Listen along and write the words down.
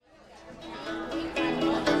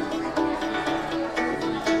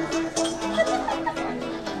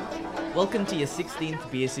Welcome to your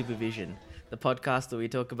 16th Beer Supervision, the podcast where we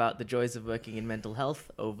talk about the joys of working in mental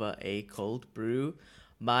health over a cold brew.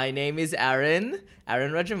 My name is Aaron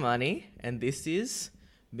Rajamani, and this is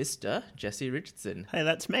Mr. Jesse Richardson. Hey,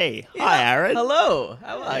 that's me. Yeah. Hi, Aaron. Hello.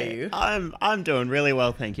 How are you? I'm doing really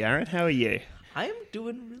well, thank you, Aaron. How are you? I am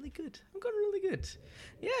doing really good. I'm going really good.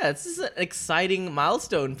 Yeah, this is an exciting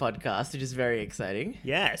milestone podcast, which is very exciting.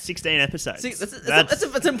 Yeah, 16 episodes. See, that's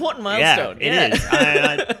an important milestone. Yeah, it is.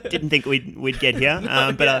 I didn't think we'd get here,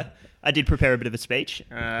 but yeah. I did prepare a bit of a speech.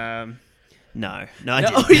 No, I No,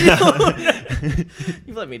 didn't.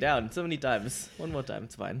 You've let me down so many times. One more time,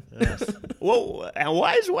 it's fine. Well,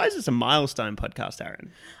 why is this a milestone podcast,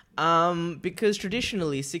 Aaron? Because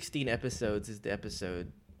traditionally, 16 episodes is the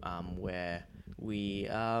episode where we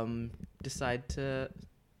decide to...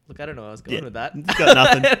 Look, I don't know where I was going with that. It's got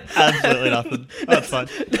nothing. Absolutely nothing. That's fine.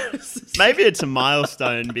 Maybe it's a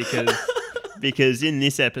milestone because in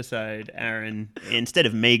this episode, Aaron, instead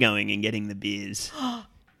of me going and getting the beers,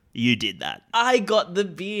 you did that. I got the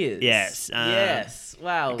beers. Yes. Yes.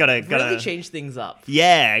 Wow. Gotta really change things up.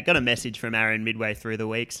 Yeah, I got a message from Aaron midway through the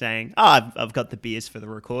week saying, I've got the beers for the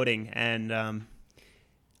recording. And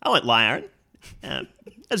I won't lie, Aaron. I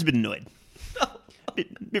was a bit annoyed.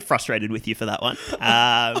 Bit frustrated with you for that one.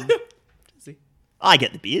 I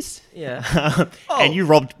get the beers. Yeah. And you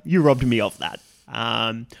robbed me of that.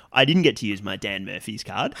 I didn't get to use my Dan Murphy's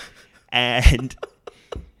card. And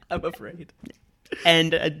I'm afraid.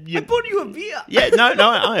 And I bought you a beer. Yeah, no,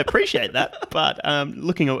 I appreciate that. But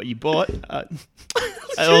looking at what you bought, I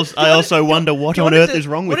also wonder what on earth is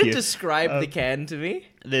wrong with you. Want to describe the can to me?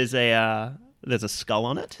 There's a skull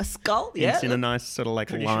on it. A skull? Yeah. It's in a nice sort of like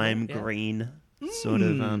lime green sort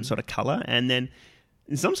of color, and then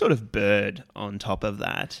some sort of bird on top of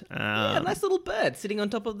that. Yeah, a nice little bird sitting on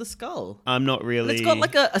top of the skull. I'm not really. And it's got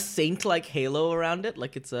like a saint-like halo around it,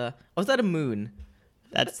 like it's a. Oh, is that a moon?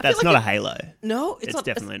 That's not a halo. No, it's not.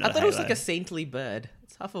 Definitely not. I thought it was like a saintly bird.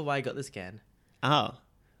 It's half of why I got this can. Oh.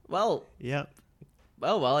 Well. Yep.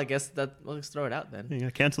 Well, I guess let's throw it out then. Yeah,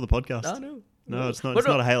 cancel the podcast. Oh, no. No, it's not. It's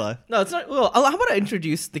not a halo. No, it's not. Well, how about I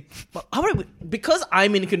introduce because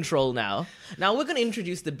I'm in control now. Now we're going to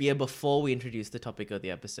introduce the beer before we introduce the topic of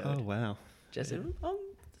the episode. Oh wow, Jesse,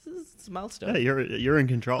 this is a milestone. Yeah, you're in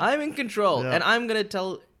control. I'm in control, Yeah. and I'm going to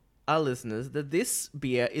tell our listeners that this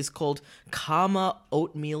beer is called Karma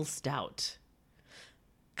Oatmeal Stout.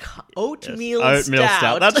 Oatmeal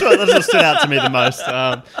Stout. That's what stood out to me the most.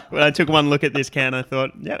 When I took one look at this can, I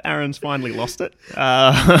thought, yeah, Aaron's finally lost it.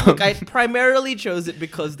 Look, I primarily chose it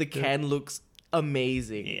because the can looks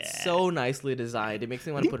amazing. Yeah. It's so nicely designed. It makes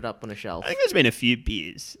me want to put it up on a shelf. I think there's been a few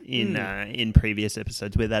beers in previous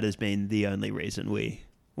episodes where that has been the only reason we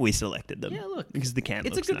selected them. Yeah, look. Because the can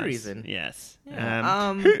It's looks a good nice. reason. Yes.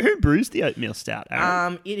 Yeah. Who brews the oatmeal stout,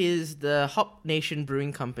 Aaron? It is the Hop Nation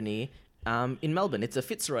Brewing Company in Melbourne. It's a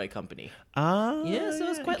Fitzroy company. Yeah, so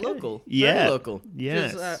it's quite local. Yeah. Very local.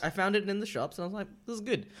 Yes. I found it in the shops and I was like, this is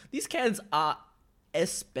good. These cans are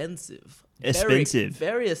expensive. Expensive.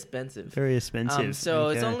 Very expensive. Very expensive. So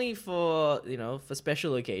it's Okay. only for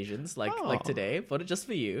special occasions like today. Bought it just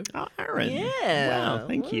for you. Oh, Aaron. Yeah. Wow,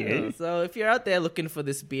 thank you. So if you're out there looking for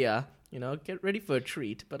this beer, get ready for a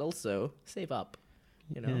treat, but also save up.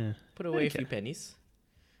 Yeah. Put away a Okay. few pennies.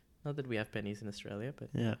 Not that we have pennies in Australia, but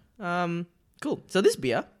Yeah. cool. So this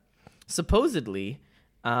beer supposedly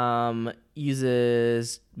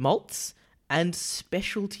uses malts and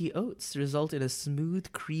specialty oats to result in a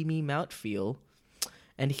smooth, creamy mouthfeel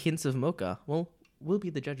and hints of mocha. Well, we'll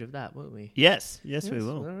be the judge of that, won't we? Yes, we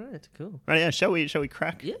will. All right, cool. Right, yeah. Shall we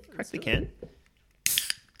crack? Yeah, crack let's the do can.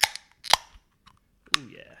 Oh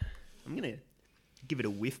yeah. I'm gonna give it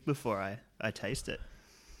a whiff before I taste it.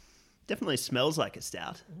 Definitely smells like a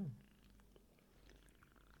stout.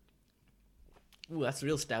 Ooh, that's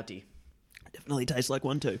real stouty. Definitely tastes like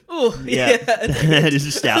one too. Oh, Yeah, it is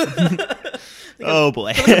a stout. Oh boy.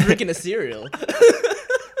 I feel like I'm drinking a cereal.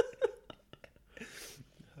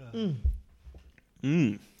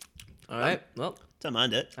 All right. Well, Don't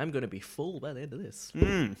mind it. I'm going to be full by the end of this.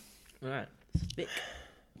 Mm. All right. Thick.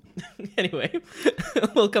 Anyway,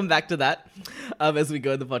 we'll come back to that as we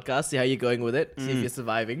go in the podcast, see how you're going with it, see if you're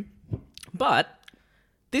surviving. But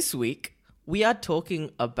this week, we are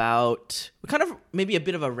talking about kind of maybe a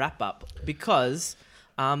bit of a wrap-up because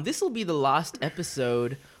this will be the last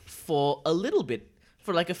episode for a little bit,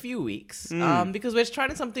 for like a few weeks, because we're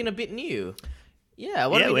trying something a bit new. Yeah,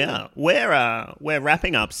 We are. We're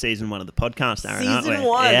wrapping up season 1 of the podcast, Aaron, aren't we? Season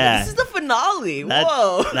 1. Yeah. This is the finale.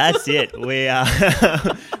 Whoa. That's it.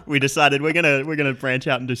 We decided we're gonna branch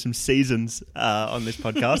out and do some seasons on this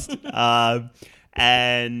podcast,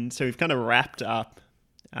 and so we've kind of wrapped up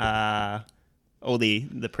all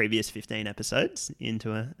the previous 15 episodes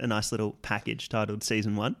into a nice little package titled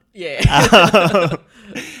Season 1. Yeah.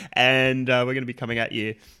 And we're going to be coming at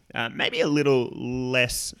you maybe a little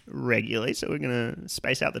less regularly. So we're going to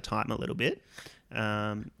space out the time a little bit.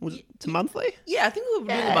 Was it to monthly? Yeah, I think we're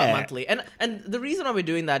doing about monthly. And the reason why we're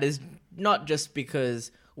doing that is not just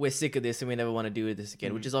because we're sick of this and we never want to do this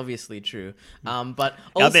again, which is obviously true. But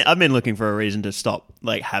also, I've been looking for a reason to stop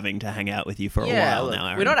like having to hang out with you for a while look, now,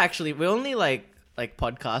 Aaron. we're not actually, we're only like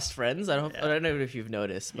podcast friends. I don't know if you've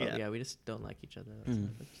noticed, but yeah, we just don't like each other.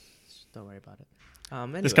 Just don't worry about it.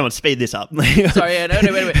 Anyway. Just come on, speed this up. Sorry, no,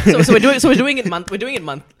 wait. So we're doing it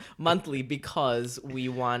monthly because we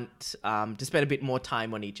want to spend a bit more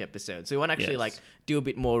time on each episode. So we want to actually like do a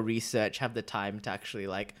bit more research, have the time to actually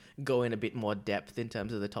like go in a bit more depth in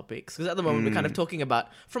terms of the topics. Because at the moment we're kind of talking about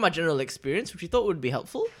from our general experience, which we thought would be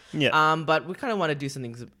helpful. Yeah. But we kind of want to do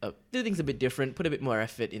things a bit different, put a bit more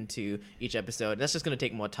effort into each episode. That's just going to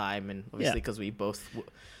take more time, and obviously because we both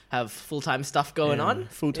have full-time stuff going on.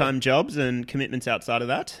 Full-time jobs and commitments outside of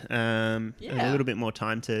that. And a little bit more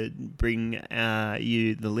time to bring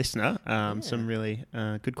you, the listener, some really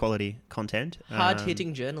good quality content.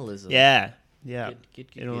 Hard-hitting journalism. Yeah. Good.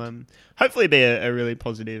 It'll hopefully be a really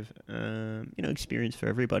positive experience for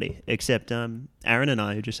everybody, except Aaron and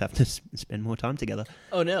I, who just have to spend more time together.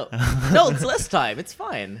 Oh, no. No, it's less time. It's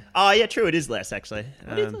fine. Oh, yeah, true. It is less, actually.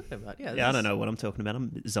 What are you talking about? Yeah, I don't know what I'm talking about.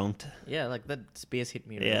 I'm zonked. Yeah, like that spears hit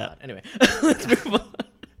me really hard. Anyway, let's move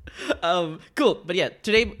on. Cool. But yeah,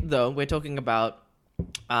 today, though, we're talking about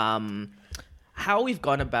how we've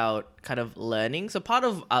gone about kind of learning. So part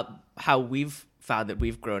of how we've found that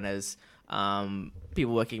we've grown as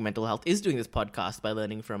people working in mental health is doing this podcast by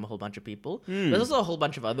learning from a whole bunch of people. There's also a whole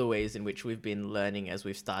bunch of other ways in which we've been learning as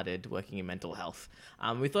we've started working in mental health.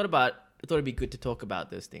 We thought it'd be good to talk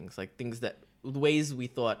about those things, like ways we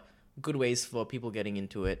thought good ways for people getting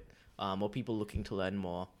into it, or people looking to learn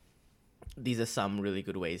more. These are some really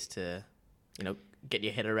good ways to, get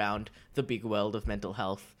your head around the big world of mental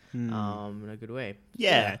health in a good way.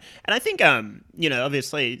 Yeah. And I think,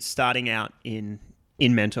 obviously starting out in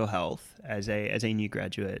mental health as a new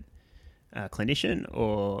graduate clinician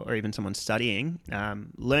or even someone studying,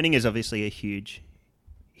 learning is obviously a huge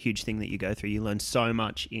thing that you go through. You learn so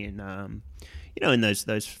much in in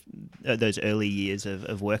those early years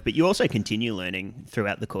of work, but you also continue learning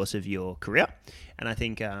throughout the course of your career. And I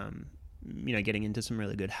think getting into some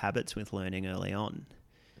really good habits with learning early on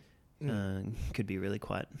could be really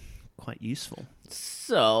quite useful.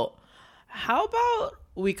 So, how about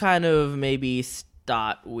we kind of maybe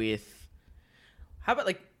start with,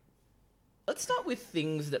 let's start with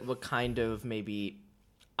things that were kind of maybe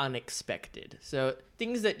unexpected. So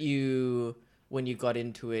things that when you got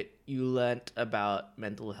into it, you learnt about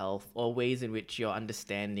mental health, or ways in which your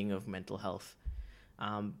understanding of mental health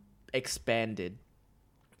expanded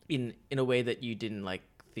in a way that you didn't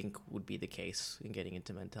think would be the case in getting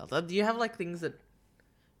into mental health. Do you have things that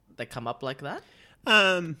come up like that?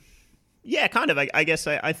 Yeah, kind of. I guess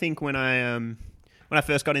I think when I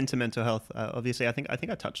first got into mental health, obviously, I think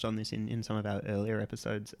I touched on this in some of our earlier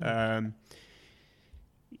episodes.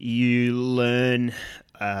 You learn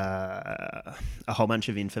a whole bunch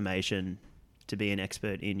of information to be an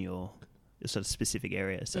expert in your sort of specific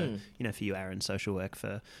area. So, for you, Aaron, social work;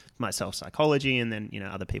 for myself, psychology, and then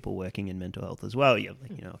other people working in mental health as well. You have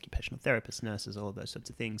occupational therapists, nurses, all of those sorts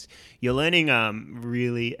of things. You're learning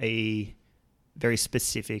really a very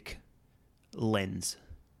specific lens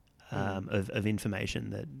of information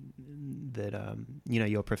that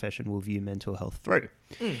your profession will view mental health through.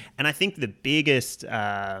 And I think the biggest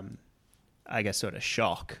sort of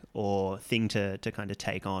shock or thing to kind of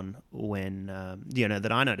take on when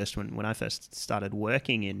that I noticed when I first started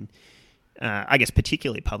working in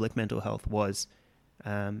particularly public mental health was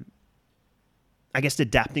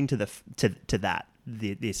adapting to that.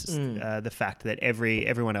 The fact that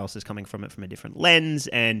everyone else is coming from it from a different lens,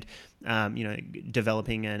 and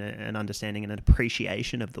developing an understanding and an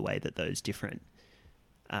appreciation of the way that those different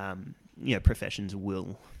professions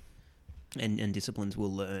will and disciplines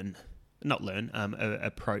will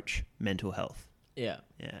approach mental health. Yeah.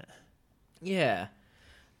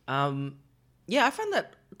 I found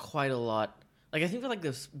that quite a lot. I think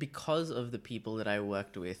this, because of the people that I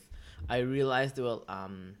worked with, I realized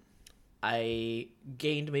I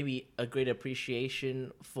gained maybe a great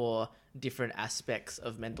appreciation for different aspects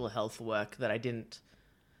of mental health work that I didn't.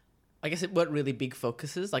 I guess it weren't really big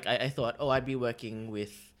focuses. I thought, I'd be working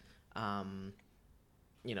with,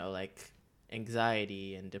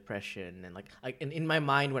 anxiety and depression, and in my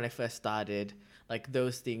mind when I first started,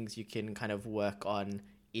 those things you can kind of work on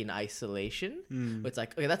in isolation. Where it's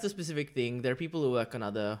like, okay, that's a specific thing. There are people who work on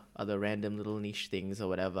other random little niche things or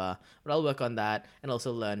whatever, but I'll work on that and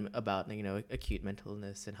also learn about, you know, acute mental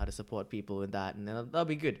illness and how to support people with that, and then that'll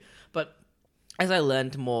be good. But as I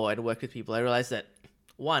learned more and worked with people, I realized that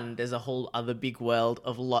one, there's a whole other big world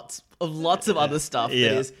of lots of other stuff that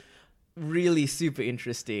is really super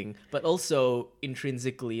interesting, but also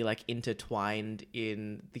intrinsically like intertwined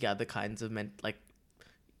in the other kinds of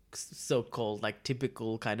so-called like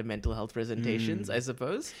typical kind of mental health presentations, I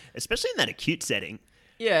suppose. Especially in that acute setting.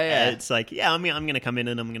 Yeah. It's like, I'm going to come in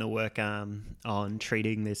and I'm going to work on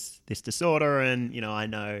treating this disorder, and I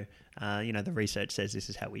know the research says this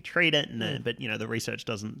is how we treat it, and but the research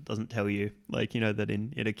doesn't tell you, like, that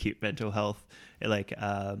in acute mental health, like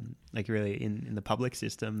really in the public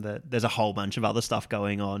system, that there's a whole bunch of other stuff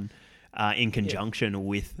going on in conjunction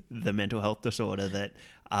with the mental health disorder, that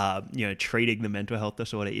treating the mental health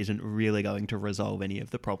disorder isn't really going to resolve any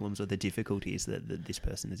of the problems or the difficulties that this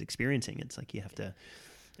person is experiencing. It's like you have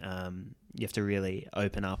to really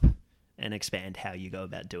open up and expand how you go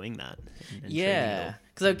about doing that. And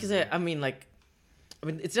because I mean,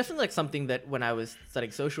 it's definitely like something that when I was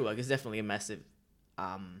studying social work is definitely a massive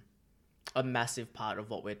part of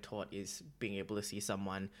what we're taught, is being able to see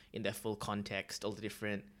someone in their full context, all the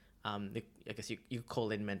different. I guess you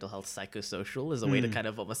call it mental health psychosocial as a way to kind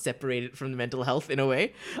of almost separate it from the mental health in a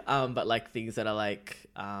way. But like things that are like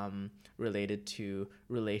related to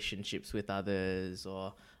relationships with others,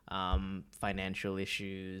 or financial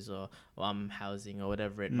issues, or housing, or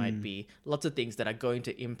whatever it might be. Lots of things that are going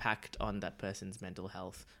to impact on that person's mental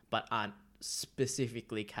health, but aren't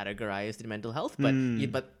specifically categorized in mental health. But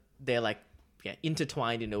they're like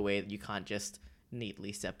intertwined in a way that you can't just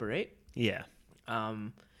neatly separate.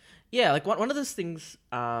 Like one of those things,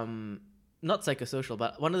 not psychosocial,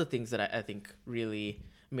 but one of the things that I think really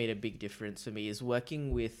made a big difference for me is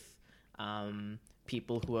working with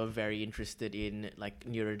people who are very interested in like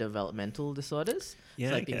neurodevelopmental disorders.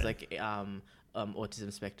 Things like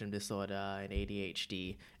autism spectrum disorder and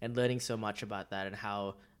ADHD, and learning so much about that and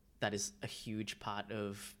how that is a huge part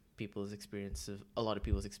of a lot of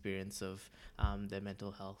people's experience of their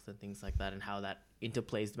mental health and things like that, and how that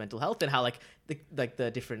interplays with mental health, and how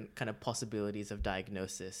the different kind of possibilities of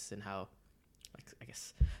diagnosis, and how I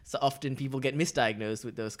guess so often people get misdiagnosed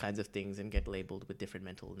with those kinds of things and get labeled with different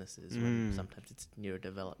mental illnesses when sometimes it's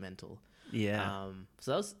neurodevelopmental.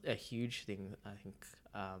 So that was a huge thing I think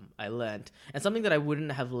I learned, and something that I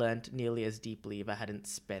wouldn't have learned nearly as deeply if I hadn't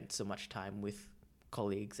spent so much time with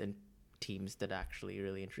colleagues and teams that are actually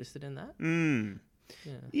really interested in that.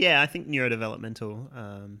 I think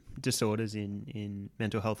neurodevelopmental disorders in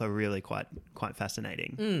mental health are really quite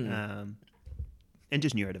fascinating, and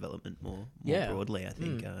just neurodevelopment more broadly, I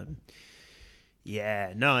think. I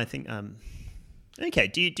think okay.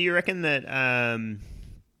 Do you reckon that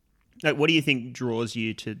what do you think draws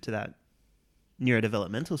you to that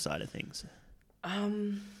neurodevelopmental side of things?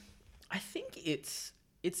 I think it's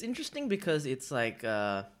interesting because it's like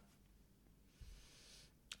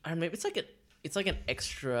maybe it's like an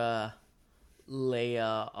extra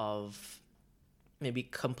layer of maybe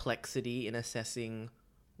complexity in assessing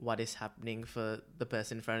what is happening for the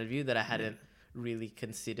person in front of you that I hadn't really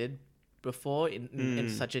considered before in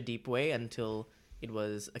such a deep way until it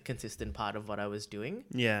was a consistent part of what I was doing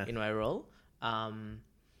in my role.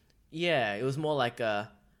 It was more like a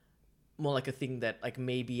thing that like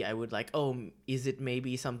maybe I would like, is it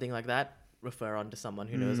maybe something like that? Refer on to someone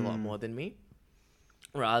who knows a lot more than me,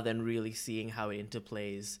 rather than really seeing how it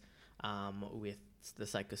interplays with the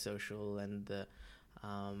psychosocial and the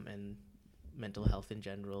and mental health in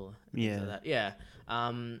general. Like that.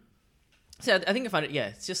 So I think I find it.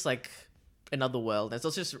 It's just like another world. And so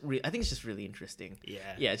it's just. I think it's just really interesting.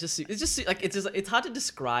 It's just like it's hard to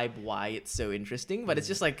describe why it's so interesting, but it's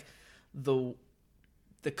just like the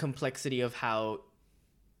complexity of how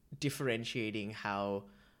differentiating how.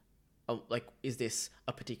 Like, is this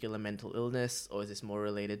a particular mental illness, or is this more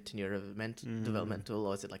related to neurodevelopmental,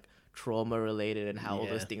 or is it like trauma related, and how all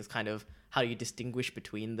those things kind of, how you distinguish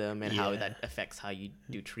between them, and how that affects how you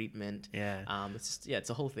do treatment. It's just, it's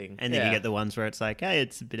a whole thing. And then you get the ones where it's like, hey,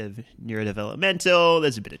 it's a bit of neurodevelopmental,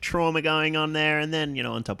 there's a bit of trauma going on there, and then,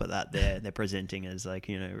 on top of that, they're presenting as like,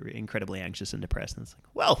 incredibly anxious and depressed, and it's like,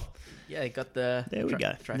 well, you got the there we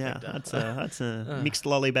go. Trifecta. That's a mixed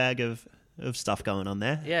lolly bag of stuff going on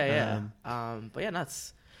there.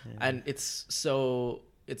 And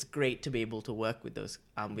it's great to be able to work with those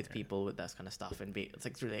with people with that kind of stuff, and it's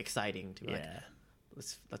like really exciting to be like,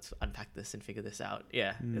 let's unpack this and figure this out.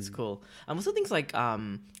 Yeah, it's cool. Also things like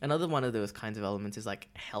another one of those kinds of elements is like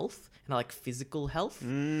health and like physical health.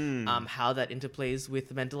 How that interplays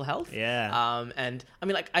with mental health. Yeah. And I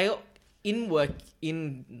mean, like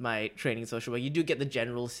in my training in social work, you do get the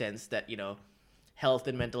general sense that, you know, health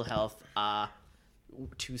and mental health are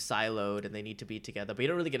too siloed and they need to be together, but you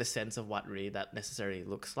don't really get a sense of what really that necessarily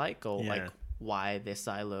looks like, or like why they're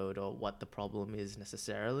siloed, or what the problem is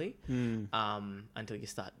necessarily, until you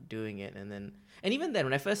start doing it. And even then,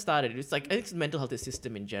 when I first started, it's like, I think the mental health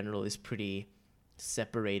system in general is pretty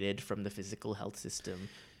separated from the physical health system,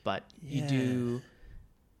 but you do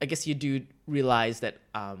realize that,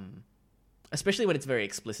 especially when it's very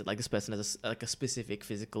explicit, like this person has a specific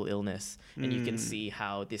physical illness, and you can see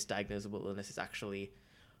how this diagnosable illness is actually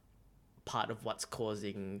part of what's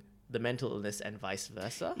causing the mental illness and vice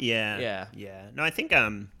versa. Yeah. No, I think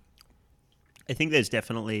there's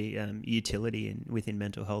definitely utility within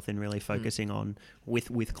mental health in really focusing on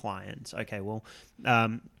with clients. Okay, well,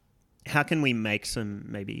 how can we make some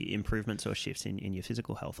maybe improvements or shifts in your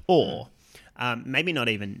physical health? Or maybe not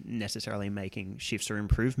even necessarily making shifts or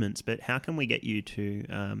improvements, but how can we get you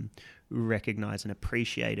to recognize and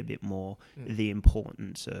appreciate a bit more the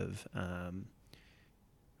importance of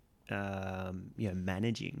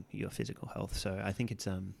managing your physical health? So I think it's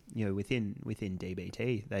within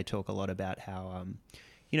DBT they talk a lot about how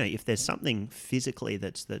if there's something physically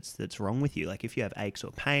that's wrong with you, like if you have aches or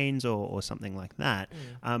pains or something like that,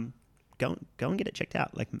 go and get it checked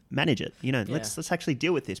out, like manage it. Let's actually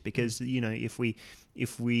deal with this, because if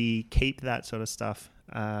we keep that sort of stuff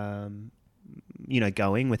going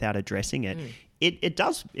without addressing it,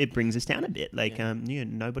 it brings us down a bit. Like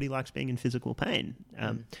nobody likes being in physical pain.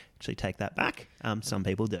 Actually, take that back. Some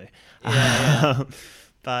people do.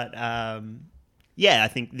 But I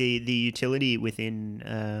think the utility within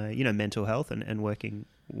mental health and working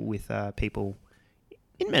with people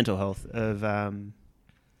in mental health of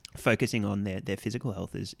focusing on their physical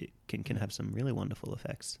health can have some really wonderful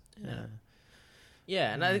effects. And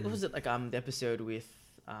I think it was like the episode with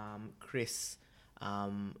Chris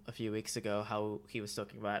a few weeks ago, how he was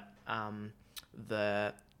talking about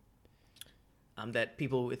that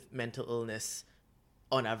people with mental illness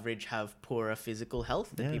on average have poorer physical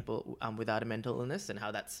health than people without a mental illness, and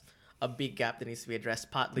how that's a big gap that needs to be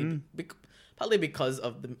addressed, partly because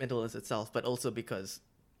of the mental illness itself, but also because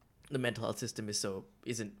the mental health system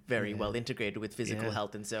isn't very well integrated with physical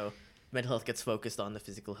health, and so mental health gets focused on, the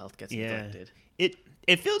physical health gets neglected.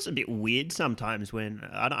 It feels a bit weird sometimes when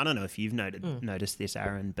I don't know if you've noticed this,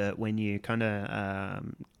 Aaron, but when you kind of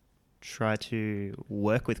try to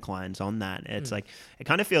work with clients on that, it's like it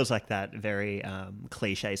kind of feels like that very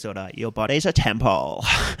cliche sort of, your body's a temple,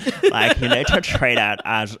 like you need to treat it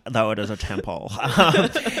as though it is a temple.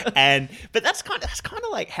 But that's kind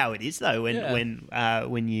of like how it is though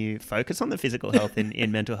when you focus on the physical health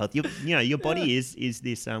in mental health. Your body is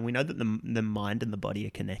this. We know that the mind and the body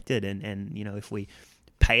are connected, and if we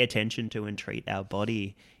pay attention to and treat our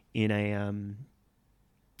body in a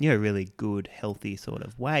really good, healthy sort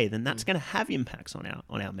of way, then that's going to have impacts on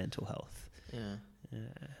our mental health. So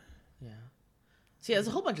there's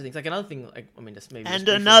a whole bunch of things. Like another thing,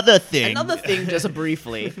 another thing, just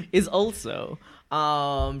briefly, is also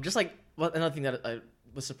another thing that I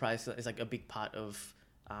was surprised that is like a big part of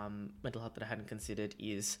mental health that I hadn't considered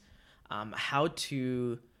is how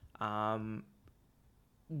to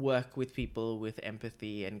work with people with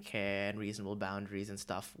empathy and care and reasonable boundaries and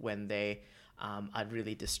stuff when they are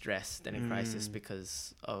really distressed and in crisis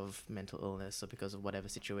because of mental illness or because of whatever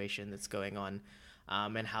situation that's going on,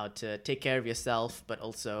 and how to take care of yourself, but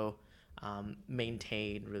also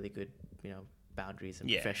maintain really good, boundaries and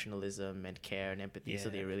professionalism and care and empathy, so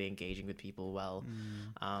that you're really engaging with people well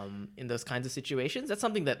in those kinds of situations. That's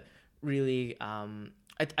something that really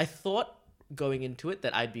I thought going into it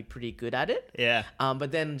that I'd be pretty good at it.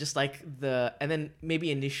 But then just like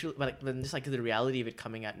maybe initially, but then just like the reality of it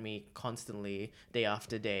coming at me constantly day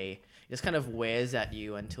after day, it just kind of wears at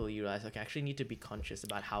you until you realize, okay, I actually need to be conscious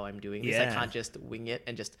about how I'm doing this. I can't just wing it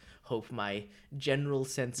and just hope my general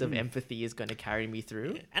sense of empathy is going to carry me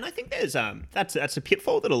through. And I think there's that's a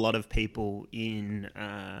pitfall that a lot of people in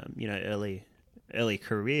early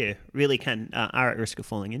career really are at risk of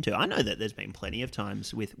falling into. I know that there's been plenty of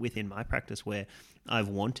times within my practice where I've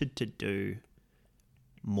wanted to do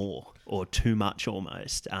more or too much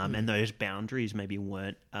almost, and those boundaries maybe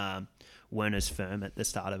weren't as firm at the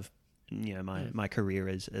start of my career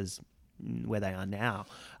as where they are now,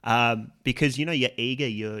 because you're eager,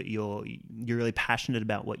 you're really passionate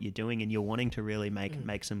about what you're doing, and you're wanting to really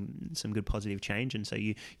make some good positive change, and so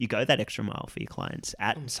you go that extra mile for your clients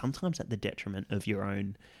sometimes at the detriment of your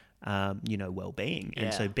own well-being.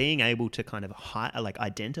 And so being able to kind of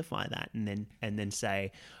identify that and then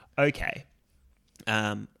say, okay,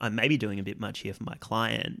 I'm maybe doing a bit much here for my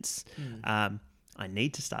clients. I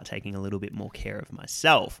need to start taking a little bit more care of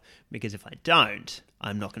myself, because if I don't,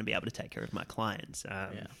 I'm not going to be able to take care of my clients.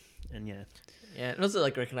 And also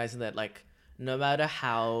like recognizing that like no matter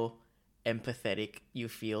how empathetic you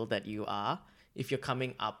feel that you are, if you're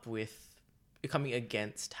coming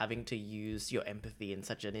against having to use your empathy in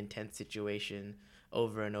such an intense situation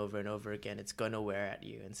over and over and over again, it's going to wear at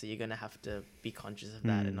you. And so you're going to have to be conscious of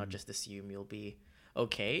that and not just assume you'll be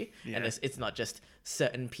okay. And it's not just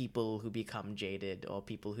certain people who become jaded or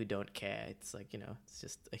people who don't care. It's like, it's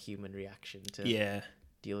just a human reaction to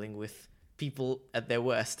dealing with people at their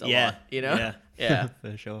worst a lot, Yeah.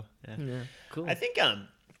 For sure. Yeah. Cool. I think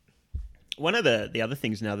one of the other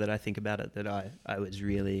things now that I think about it that I was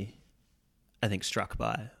really, I think, struck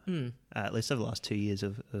by, at least over the last 2 years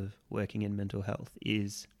of working in mental health,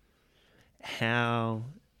 is how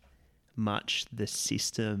much the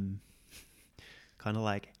system kind of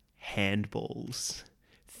like handballs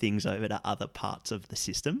things over to other parts of the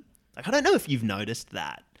system. Like, I don't know if you've noticed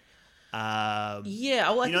that. I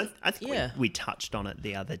think we touched on it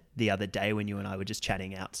the other day when you and I were just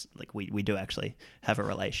chatting out. Like, we do actually have a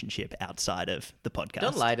relationship outside of the podcast.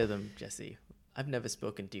 Don't lie to them, Jesse. I've never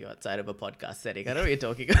spoken to you outside of a podcast setting. I know what you're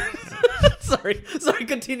talking about. Sorry,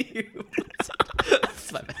 continue.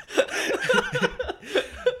 It's my bad.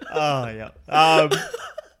 Oh, yeah.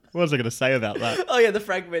 What was I going to say about that? Oh, yeah, the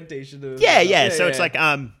fragmentation of... So it's like,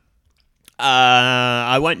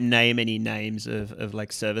 I won't name any names of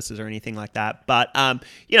like services or anything like that, but,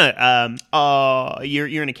 you're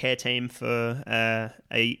in a care team for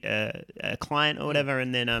a client or whatever,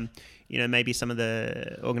 and then, maybe some of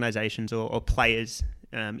the organizations or players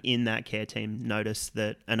in that care team notice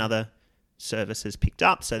that another service has picked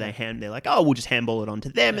up, so they're like, oh, we'll just handball it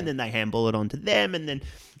onto them, and then they handball it onto them, and then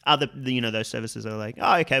those services are like,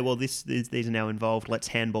 oh, okay, well, these are now involved, let's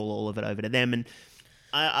handball all of it over to them. And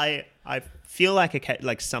I feel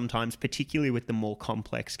like sometimes, particularly with the more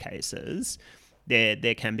complex cases,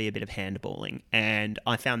 there can be a bit of handballing, and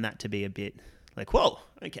I found that to be a bit like, whoa,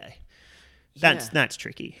 okay, that's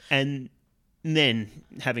tricky. And then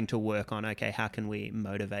having to work on, okay, how can we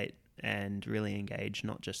motivate and really engage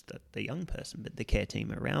not just the young person, but the care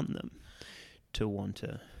team around them to want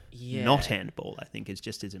to not handball, I think is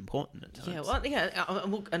just as important at times.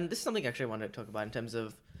 And this is something actually I wanted to talk about in terms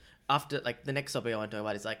of after, like, the next topic I want to talk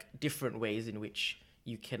about is like different ways in which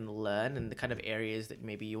you can learn and the kind of areas that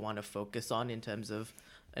maybe you want to focus on in terms of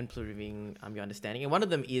improving your understanding. And one of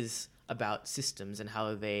them is about systems and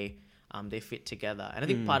how they fit together. And I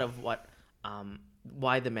think part of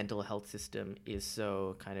why the mental health system is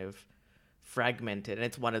so kind of fragmented, and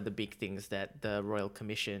it's one of the big things that the Royal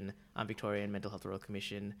Commission, Victorian Mental Health Royal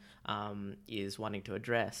Commission, is wanting to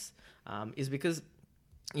address, is because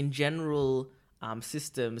in general,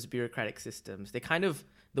 systems, bureaucratic systems, they kind of,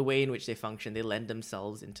 the way in which they function, they lend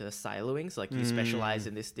themselves into siloing. So like you specialize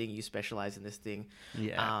in this thing, you specialize in this thing.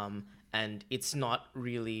 And it's not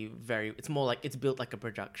really it's more like it's built like a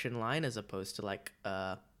production line as opposed to like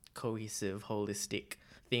a cohesive, holistic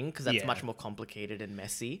thing, because that's much more complicated and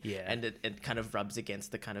messy. And it kind of rubs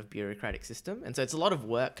against the kind of bureaucratic system. And so it's a lot of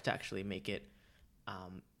work to actually make it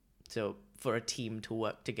so for a team to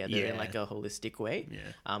work together in like a holistic way.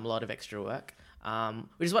 A lot of extra work.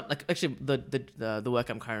 Which is what, like, actually the work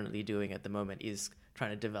I'm currently doing at the moment is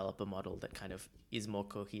trying to develop a model that kind of is more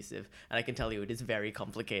cohesive. And I can tell you it is very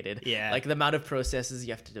complicated. Like the amount of processes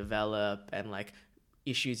you have to develop and like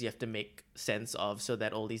issues you have to make sense of so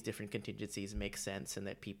that all these different contingencies make sense and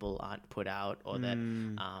that people aren't put out, or that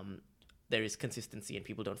there is consistency and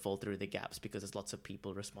people don't fall through the gaps because there's lots of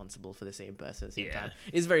people responsible for the same person at the same time.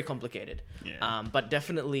 It's very complicated. But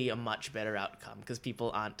definitely a much better outcome because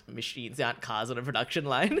people aren't machines, they aren't cars on a production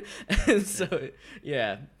line. And so,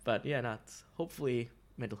 it's hopefully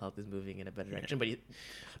mental health is moving in a better direction.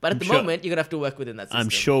 But at the moment, you're going to have to work within that system. I'm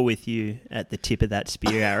sure with you at the tip of that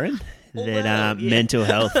spear, Aaron, that mental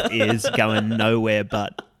health is going nowhere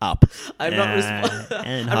but up. I'm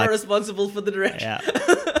not responsible for the direction.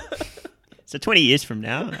 So 20 years from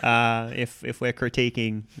now, if we're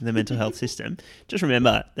critiquing the mental health system, just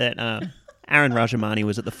remember that Aaron Rajamani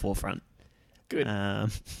was at the forefront. Good.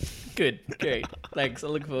 Good. Great. Thanks. I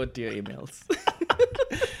look forward to your emails.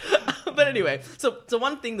 But anyway, so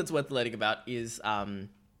one thing that's worth learning about is,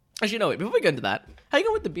 actually, no, wait, before we go into that, how you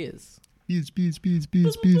going with the beers?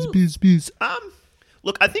 Beers.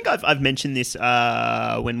 Look, I think I've mentioned this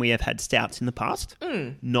when we have had stouts in the past.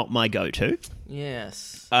 Not my go-to.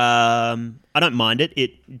 Yes. I don't mind it.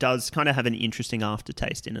 It does kind of have an interesting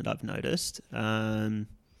aftertaste in it, I've noticed.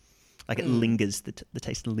 Like it lingers, the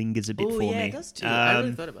taste lingers a bit for me. Yeah, it does too. I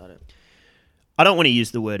really thought about it. I don't want to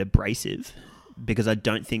use the word abrasive because I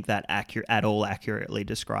don't think that at all accurately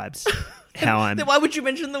describes how I'm... Then why would you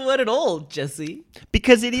mention the word at all, Jesse?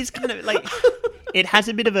 Because it is kind of like... It has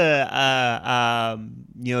a bit of a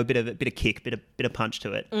bit of kick, bit of punch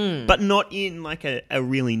to it, but not in like a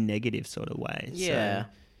really negative sort of way. Yeah.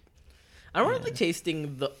 I'm not really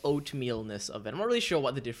tasting the oatmealness of it. I'm not really sure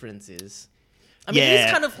what the difference is. I mean, it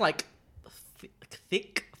is kind of like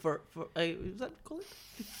thick for is that called?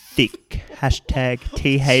 Thick. Hashtag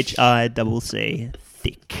THICC.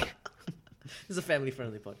 Thick. This is a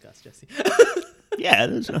family-friendly podcast, Jesse. Yeah,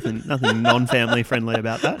 there's nothing non-family friendly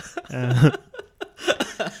about that.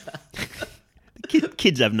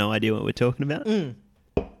 Kids have no idea what we're talking about.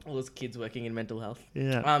 All those kids working in mental health.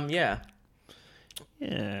 Yeah.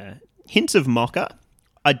 Yeah. Hints of mocha.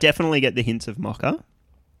 I definitely get the hints of mocha,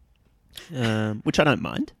 which I don't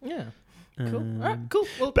mind. Yeah. Cool. All right, cool.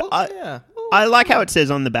 Well, I like how it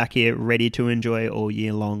says on the back here, ready to enjoy all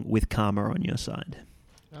year long with Karma on your side.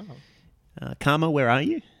 Oh. Karma, where are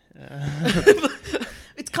you?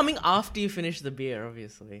 It's coming after you finish the beer,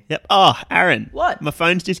 obviously. Yep. Oh, Aaron. What? My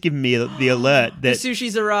phone's just given me the alert that... The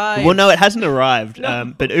sushi's arrived. Well, no, it hasn't arrived,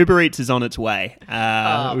 No. but Uber Eats is on its way,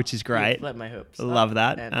 which is great. Let my hopes. Love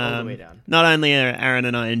that. And all the way down. Not only are Aaron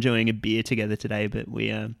and I enjoying a beer together today, but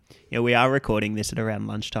we are recording this at around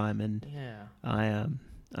lunchtime, and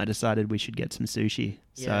I decided we should get some sushi.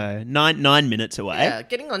 Yeah. So 9 minutes away. Yeah,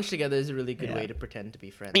 getting lunch together is a really good way to pretend to be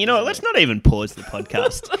friends. You know what? Let's not even pause the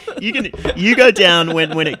podcast. You go down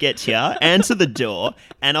when it gets here, answer the door,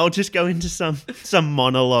 and I'll just go into some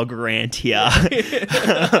monologue rant here. All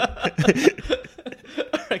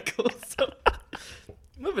right, cool. So,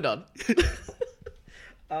 moving on.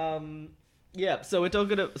 Yeah. So we're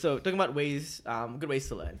talking about ways, good ways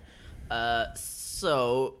to learn.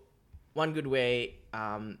 So one good way,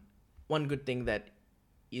 one good thing that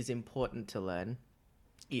is important to learn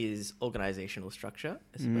is organizational structure,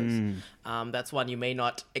 I suppose. That's one you may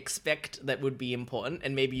not expect that would be important,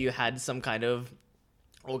 and maybe you had some kind of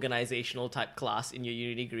organizational type class in your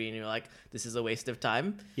uni degree and you're like, this is a waste of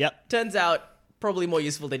time. Yep. Turns out probably more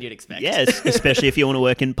useful than you'd expect. Yes, especially if you want to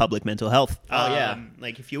work in public mental health.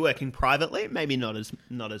 Like if you're working privately, maybe not as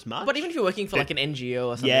much. But even if you're working for like an NGO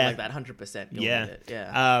or something like that, 100% you'll need it.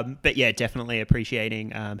 Yeah. But yeah, definitely appreciating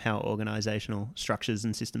how organizational structures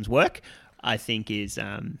and systems work, I think is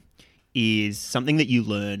something that you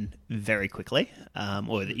learn very quickly,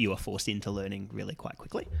 or that you are forced into learning really quite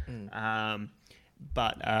quickly.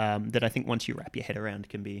 But that I think once you wrap your head around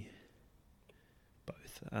can be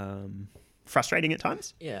both frustrating at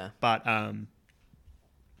times. Yeah. But I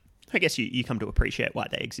guess you come to appreciate why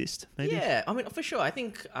they exist, maybe. Yeah, I mean, for sure. I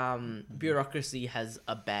think bureaucracy has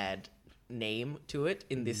a bad name to it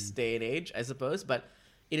in this day and age, I suppose. But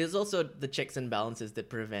it is also the checks and balances that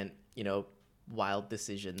prevent, wild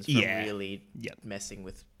decisions from really messing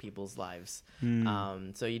with people's lives.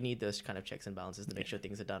 So you need those kind of checks and balances to make sure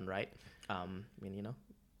things are done right.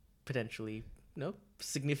 Potentially,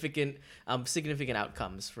 significant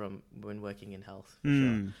outcomes from when working in health. For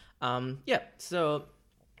sure. So,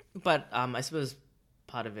 but I suppose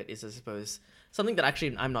part of it is, something that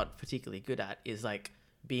actually I'm not particularly good at is like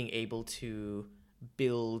being able to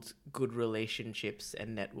build good relationships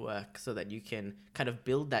and network so that you can kind of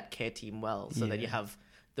build that care team well, so that you have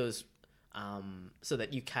those, so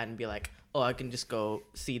that you can be like, oh, I can just go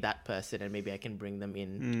see that person and maybe I can bring them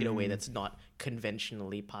in a way that's not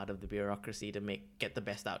conventionally part of the bureaucracy to get the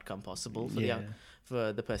best outcome possible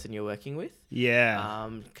for the person you're working with. Yeah.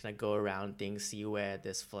 Can I go around things, see where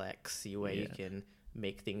there's flex, see where you can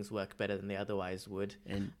make things work better than they otherwise would.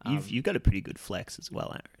 And you've got a pretty good flex as well,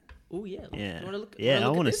 Aaron. Oh, yeah. Yeah. You wanna look, I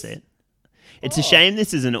want to see it. It's a shame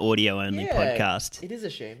this is an audio-only podcast. It is a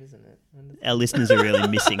shame, isn't it? Our listeners are really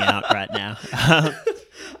missing out right now.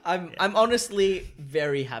 I'm honestly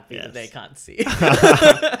very happy that they can't see.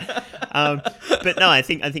 But no, I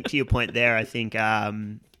think to your point there, I think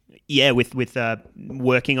with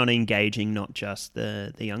working on engaging not just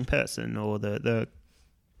the young person or the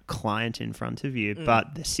client in front of you,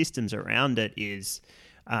 but the systems around it is.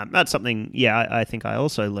 That's something, I think I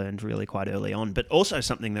also learned really quite early on, but also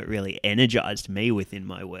something that really energized me within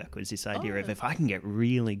my work was this idea of if I can get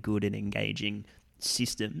really good at engaging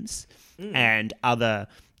systems and other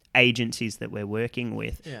agencies that we're working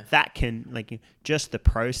with, that can, just the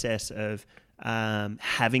process of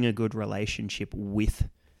having a good relationship with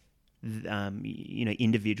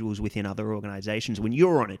individuals within other organizations, when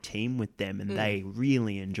you're on a team with them and they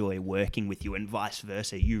really enjoy working with you, and vice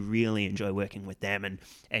versa, you really enjoy working with them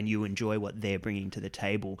and you enjoy what they're bringing to the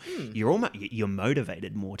table, you're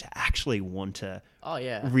motivated more to actually want to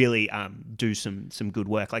really do some good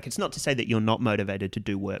work. Like, it's not to say that you're not motivated to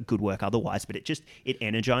do good work otherwise, but it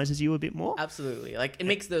energizes you a bit more. Absolutely. Like, it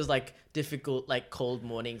makes those like difficult, like cold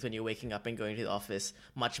mornings when you're waking up and going to the office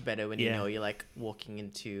much better when you know you're like walking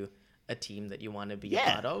into a team that you want to be a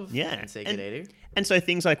part of and say good day to. And so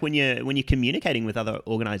things like when you're communicating with other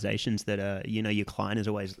organizations that are, your client is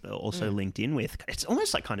always also linked in with, it's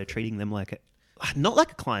almost like kind of treating them like not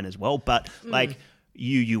like a client as well, but like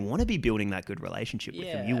you want to be building that good relationship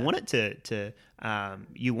with them. You want it to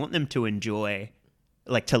you want them to enjoy,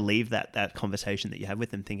 like, to leave that conversation that you have with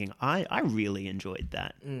them thinking, I really enjoyed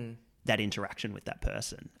that interaction with that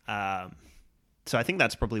person. So I think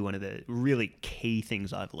that's probably one of the really key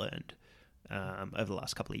things I've learned over the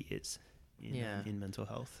last couple of years in mental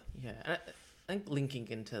health. Yeah, and I think linking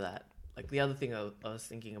into that, like, the other thing I was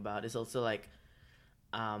thinking about is also like,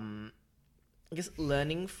 I guess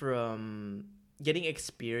learning from, getting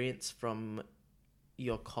experience from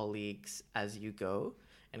your colleagues as you go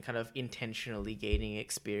and kind of intentionally gaining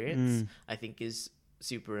experience, I think is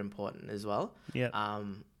super important as well. Yeah.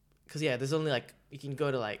 Because there's only like, you can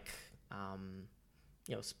go to like,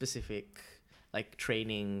 specific like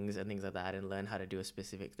trainings and things like that and learn how to do a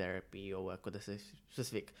specific therapy or work with a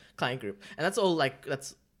specific client group. And that's all like,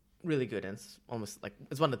 that's really good. And it's almost like,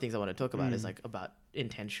 it's one of the things I want to talk about is like about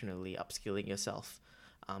intentionally upskilling yourself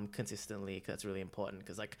consistently, because that's really important.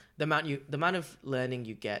 Because like the amount of learning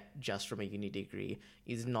you get just from a uni degree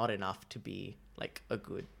is not enough to be like a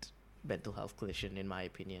good mental health clinician, in my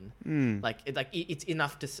opinion. It's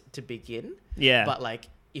enough to begin. Yeah. But like,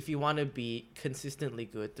 if you want to be consistently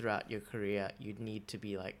good throughout your career, you need to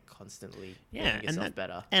be like constantly making yourself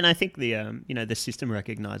better. And I think the the system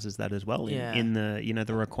recognizes that as well in the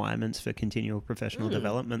the requirements for continual professional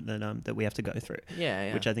development that we have to go through.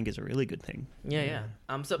 Which I think is a really good thing.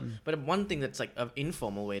 But one thing that's like an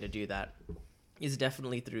informal way to do that is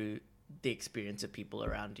definitely through the experience of people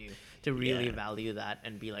around you, to really value that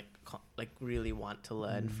and be like really want to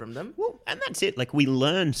learn from them. Well, and that's it. Like, we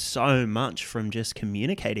learn so much from just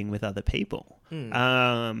communicating with other people.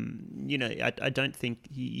 I don't think,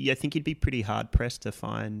 I think you'd be pretty hard pressed to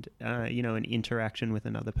find, an interaction with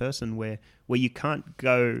another person where you can't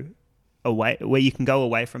go away, where you can go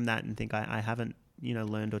away from that and think, I haven't,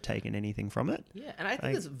 learned or taken anything from it. Yeah, and I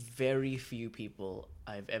think there's very few people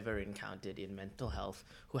I've ever encountered in mental health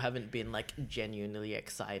who haven't been like genuinely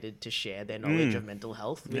excited to share their knowledge of mental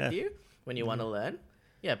health with you when you want to learn.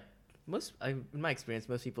 Yeah, in my experience,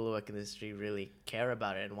 most people who work in the industry really care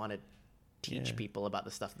about it and want to teach people about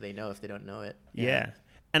the stuff that they know if they don't know it. Yeah.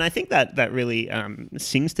 And I think that really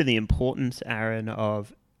sings to the importance, Aaron,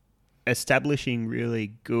 of establishing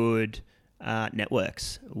really good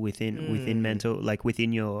networks within mental, like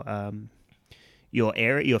within your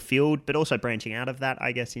area, your field, but also branching out of that,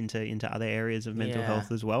 I guess, into other areas of mental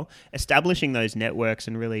health as well. Establishing those networks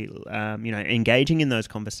and really, engaging in those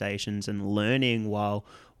conversations and learning while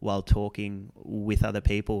talking with other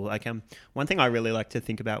people. Like, one thing I really like to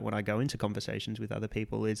think about when I go into conversations with other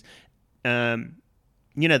people is,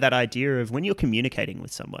 that idea of when you're communicating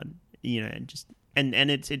with someone, and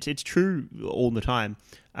it's true all the time.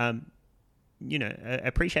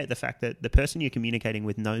 Appreciate the fact that the person you're communicating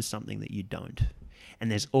with knows something that you don't,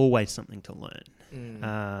 and there's always something to learn.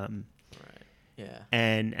 Right. Yeah.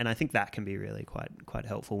 And I think that can be really quite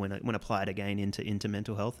helpful when applied again into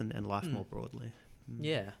mental health and life more broadly.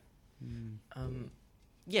 Yeah.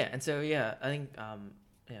 And so I think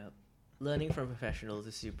learning from professionals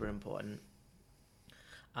is super important.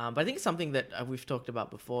 But I think something that we've talked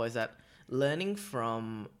about before is that learning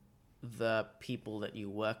from the people that you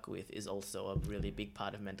work with is also a really big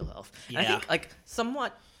part of mental health. Yeah. I think like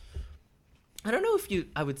somewhat, I don't know if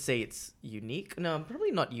I would say it's unique. No, probably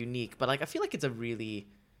not unique, but like I feel like it's a really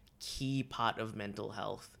key part of mental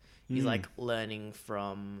health is like learning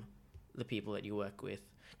from the people that you work with.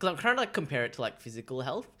 Because I'm trying to like compare it to like physical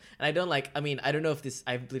health, and I don't know if this,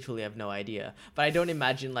 I literally have no idea, but I don't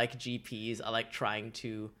imagine like GPs are like trying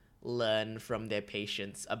to learn from their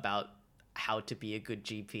patients about how to be a good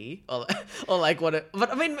GP or like but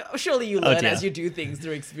I mean, surely you learn as you do things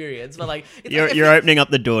through experience, but like you're opening up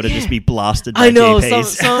the door to just be blasted by I know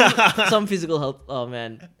GPs. some physical health. Oh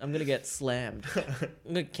man, I'm gonna get slammed. I'm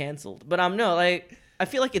gonna get cancelled. But no, like I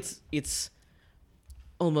feel like it's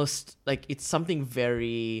almost like it's something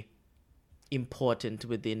very important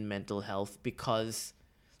within mental health, because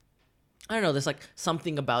I don't know. There's like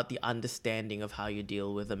something about the understanding of how you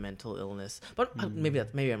deal with a mental illness, but maybe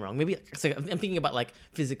I'm wrong. Maybe I'm thinking about like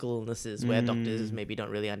physical illnesses where doctors maybe don't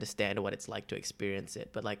really understand what it's like to experience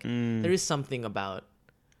it. But like there is something about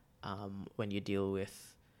when you deal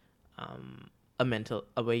with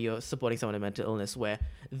where you're supporting someone with mental illness, where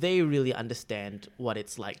they really understand what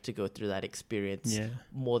it's like to go through that experience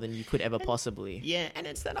more than you could ever possibly. Yeah, and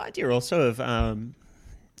it's that idea also of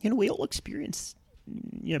we all experience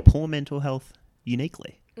poor mental health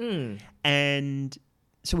uniquely. And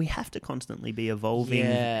so we have to constantly be evolving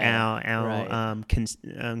our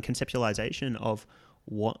conceptualization of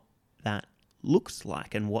what that looks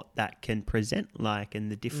like and what that can present like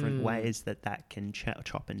and the different ways that can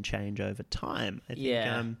chop and change over time.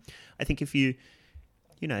 I think if you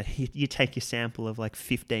take your sample of like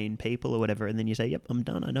 15 people or whatever, and then you say, yep, I'm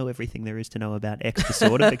done. I know everything there is to know about X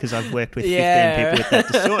disorder because I've worked with 15 people with that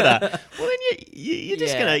disorder. Well, then you're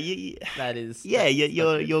just going to... That is... Yeah,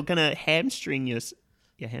 you're going to hamstring yourself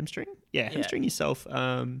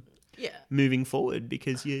moving forward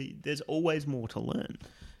because there's always more to learn.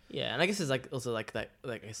 Yeah, and I guess it's like also like that.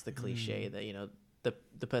 Like I guess the cliche that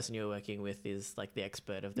the person you're working with is like the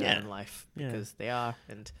expert of their own life because they are,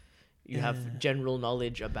 and you have general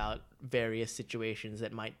knowledge about various situations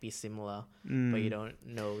that might be similar, but you don't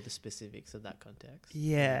know the specifics of that context.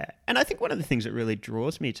 Yeah, and I think one of the things that really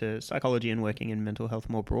draws me to psychology and working in mental health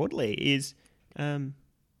more broadly is,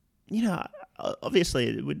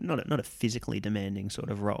 obviously we're not a physically demanding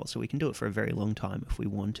sort of role, so we can do it for a very long time if we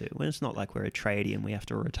want to. When it's not like we're a tradie and we have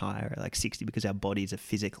to retire at like 60 because our bodies are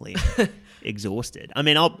physically exhausted. I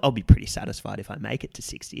mean, I'll be pretty satisfied if I make it to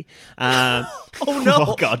 60. Oh no!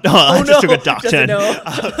 Oh god! No, I just took a dark turn.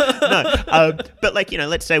 But like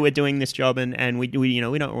let's say we're doing this job and we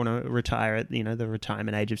don't want to retire at the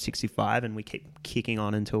retirement age of 65, and we keep kicking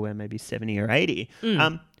on until we're maybe 70 or 80.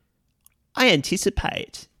 I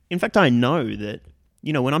anticipate. In fact, I know that,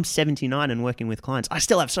 when I'm 79 and working with clients, I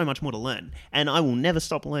still have so much more to learn. And I will never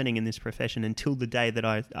stop learning in this profession until the day that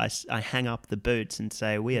I hang up the boots and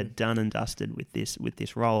say, we are done and dusted with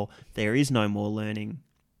this role. There is no more learning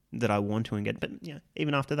that I want to get. But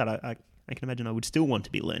even after that, I can imagine I would still want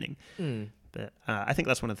to be learning. But I think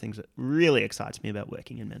that's one of the things that really excites me about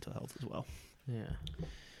working in mental health as well. Yeah.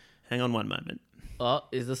 Hang on one moment. Oh,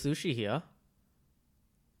 is the sushi here?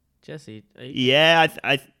 Jesse? Yeah,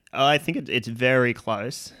 I think it's very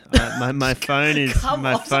close. My phone is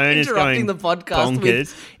going the podcast bonkers.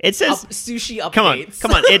 with it says sushi updates.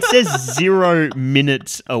 Come on! It says 0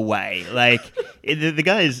 minutes away. Like the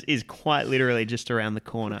guy is quite literally just around the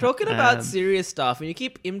corner. Talking about serious stuff, and you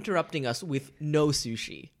keep interrupting us with no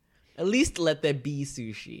sushi. At least let there be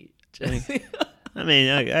sushi. I mean,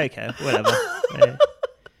 okay, whatever.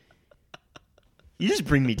 You just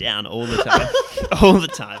bring me down all the time, all the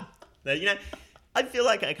time. But, I feel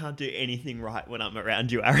like I can't do anything right when I'm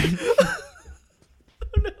around you, Aaron.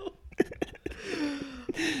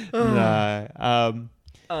 No.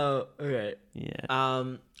 Okay.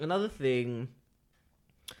 Yeah. Another thing.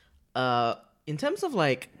 In terms of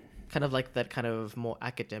like, kind of like that kind of more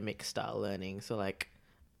academic style learning, so like,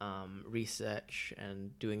 research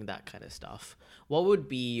and doing that kind of stuff. What would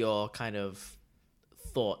be your kind of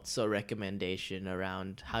thoughts or recommendation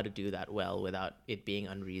around how to do that well without it being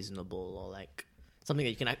unreasonable, or like something that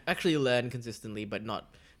you can actually learn consistently but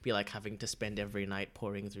not be like having to spend every night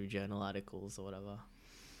pouring through journal articles or whatever?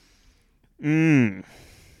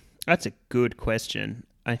 That's a good question.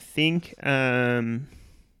 I think being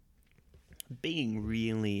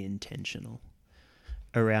really intentional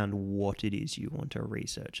around what it is you want to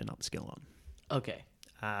research and upskill on. Okay.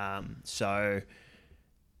 So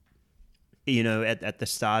at the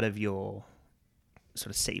start of your sort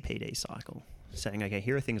of CPD cycle, saying, okay,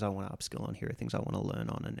 here are things I want to upskill on, here are things I want to learn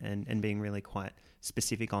on, and being really quite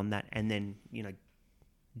specific on that, and then,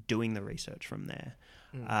 doing the research from there,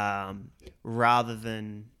 rather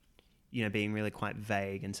than, being really quite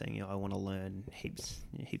vague and saying, I want to learn heaps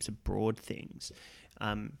of broad things.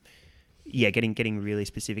 Getting really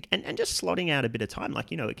specific and just slotting out a bit of time.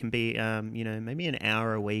 Like, it can be, maybe an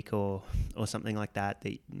hour a week or something like that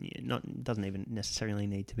doesn't even necessarily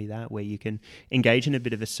need to be that, where you can engage in a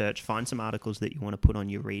bit of a search, find some articles that you want to put on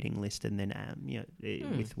your reading list, and then,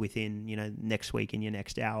 within, next week in your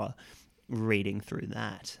next hour, reading through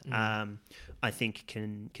that, I think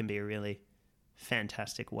can be a really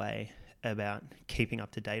fantastic way about keeping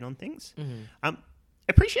up to date on things.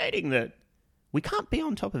 Appreciating that we can't be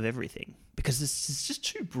on top of everything because this is just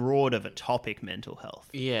too broad of a topic, mental health.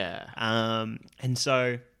 Yeah. And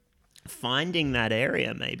so finding that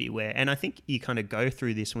area maybe where, and I think you kind of go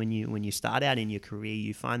through this when you start out in your career,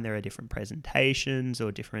 you find there are different presentations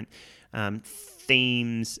or different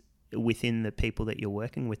themes within the people that you're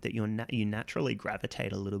working with that you naturally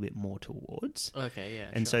gravitate a little bit more towards. Okay, yeah.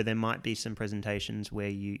 And sure. so there might be some presentations where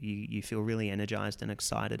you feel really energized and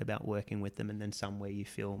excited about working with them, and then some where you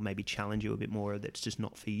feel maybe challenge you a bit more, that's just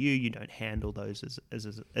not for you. You don't handle those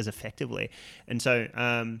as effectively. And so,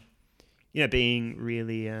 being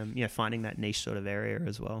really, finding that niche sort of area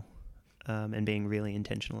as well, and being really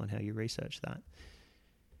intentional in how you research that.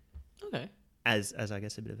 Okay. As I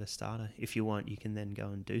guess a bit of a starter. If you want, you can then go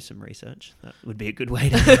and do some research. That would be a good way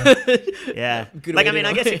to. Yeah. Good Like, way I mean, to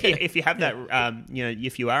I know. guess if you have that,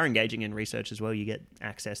 if you are engaging in research as well, you get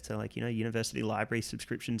access to university library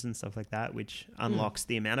subscriptions and stuff like that, which unlocks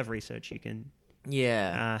the amount of research you can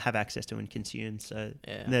Yeah. have access to and consume. So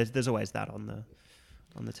Yeah. there's always that on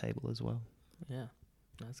the table as well. Yeah,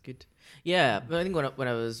 that's good. Yeah, but I think when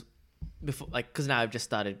I was before, like, because now I've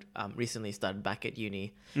just recently started back at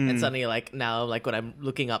uni, and suddenly, like, now, like, when I'm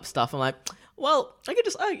looking up stuff, I'm like, well, I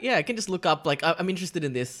can just look up, like, I'm interested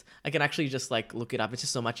in this. I can actually just, like, look it up. It's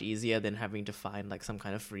just so much easier than having to find, like, some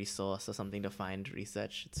kind of free source or something to find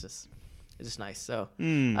research. It's just nice. So I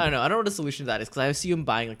don't know. I don't know what the solution to that is, because I assume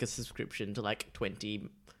buying, like, a subscription to, like, 20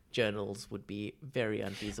 journals would be very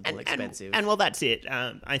unfeasible, expensive. And well, that's it.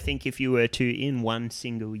 I think if you were to, in one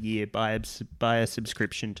single year, buy a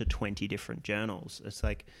subscription to 20 different journals, it's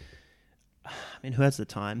like, I mean, who has the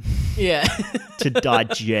time Yeah. to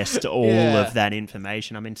digest all Yeah. of that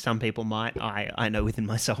information? I mean, some people might. I know within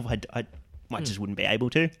myself, I might just wouldn't be able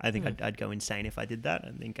to. I think I'd go insane if I did that.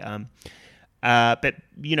 I think. But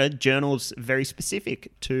journals very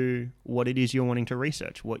specific to what it is you're wanting to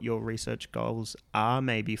research, what your research goals are,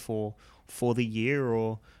 maybe for the year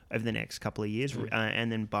or over the next couple of years,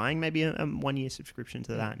 and then buying maybe a 1 year subscription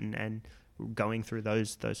to that and going through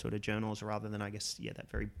those sort of journals rather than, I guess, that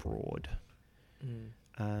very broad.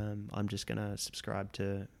 I'm just gonna subscribe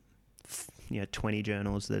to 20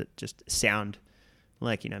 journals that just sound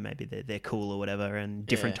like maybe they're cool or whatever, and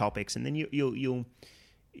different topics, and then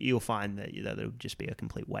you'll find that that'll just be a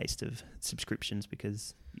complete waste of subscriptions,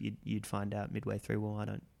 because you'd find out midway through, well, I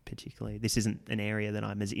don't particularly, this isn't an area that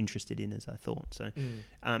I'm as interested in as I thought. So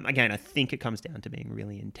again, I think it comes down to being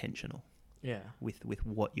really intentional with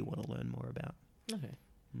what you want to learn more about. Okay.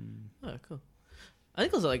 Oh, cool. I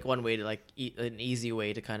think also, like, one way to, like, an easy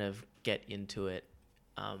way to kind of get into it,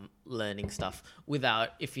 learning stuff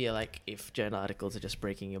without, if journal articles are just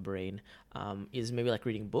breaking your brain, is maybe, like,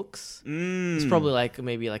 reading books. It's probably, like,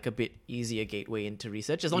 maybe, like, a bit easier gateway into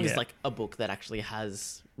research, as long as it's, like, a book that actually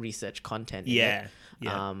has research content in it.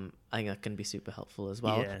 I think that can be super helpful as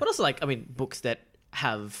well. But also, like, I mean, books that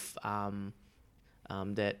have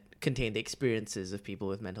that contain the experiences of people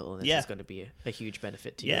with mental illness is going to be a huge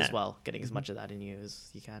benefit to you as well, getting as much of that in you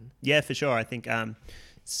as you can. Yeah, for sure. I think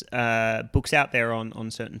books out there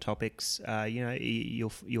on certain topics,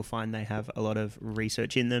 you'll find they have a lot of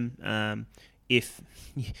research in them. If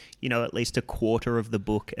at least a quarter of the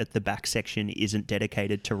book at the back section isn't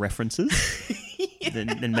dedicated to references,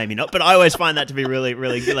 then maybe not. But I always find that to be really,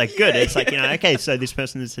 really good. It's like, okay, so this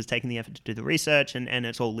person has taken the effort to do the research, and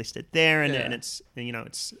it's all listed there, and it's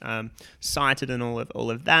it's cited and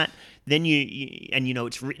all of that. Then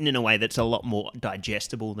it's written in a way that's a lot more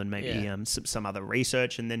digestible than maybe some other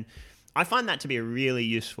research, and then I find that to be a really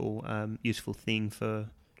useful thing for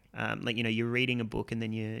you're reading a book, and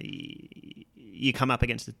then you come up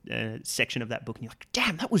against a section of that book and you're like,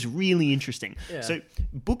 damn, that was really interesting. So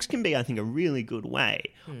books can be, I think, a really good way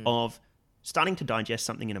of starting to digest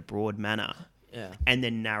something in a broad manner and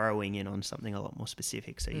then narrowing in on something a lot more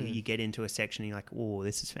specific. So you get into a section and you're like, oh,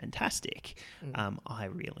 this is fantastic. I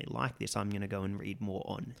really like this. I'm going to go and read more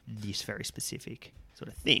on this very specific sort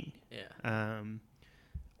of thing.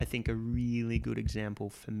 I think a really good example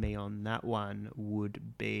for me on that one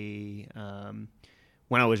would be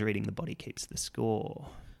when I was reading The Body Keeps the Score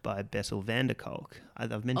by Bessel van der Kolk.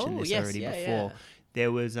 I've mentioned this already before.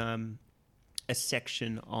 There was a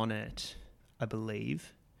section on it, I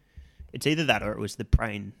believe. It's either that or it was The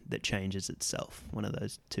Brain That Changes Itself, one of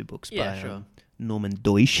those two books by Norman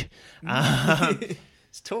Deutsch.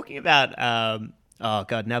 It's talking about, oh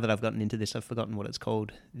God, now that I've gotten into this, I've forgotten what it's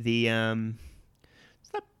called. The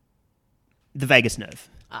vagus nerve.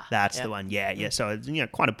 That's the one. Yeah. So it's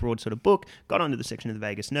quite a broad sort of book. Got onto the section of the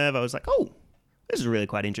vagus nerve. I was like, oh, this is really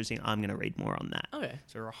quite interesting. I'm going to read more on that. Okay.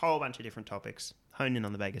 So there are a whole bunch of different topics. Hone in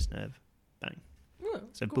on the vagus nerve. Bang.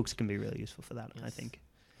 So books can be really useful for that, I think.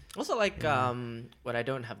 Also, like, when I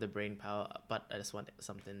don't have the brain power, but I just want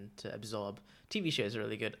something to absorb, TV shows are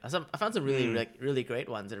really good. I found some really great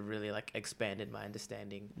ones that have really like expanded my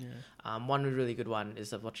understanding. Yeah. One really good one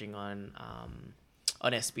is of watching on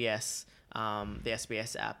SBS. The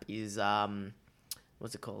SBS app is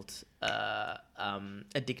what's it called?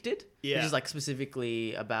 Addicted. Yeah. Which is like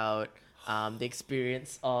specifically about the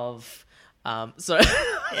experience of. Sorry.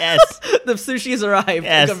 Yes. The sushi has arrived.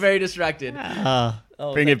 Yes. I got very distracted.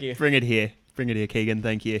 Bring thank you. it here. Bring it here, Keegan.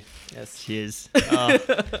 Thank you. Yes. Cheers. Are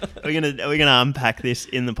we gonna unpack this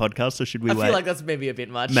in the podcast, or should we I wait? feel like that's maybe a bit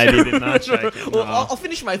much. Maybe a bit much. Okay. Well, I'll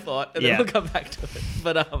finish my thought and then Yeah. we'll come back to it.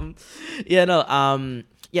 But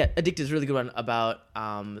Addicted is a really good one about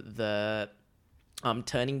the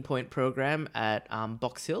Turning Point program at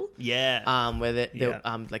Box Hill. Yeah. Where they're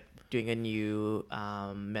Yeah. like doing a new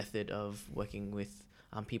method of working with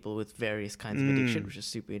people with various kinds of addiction, which is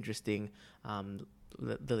super interesting.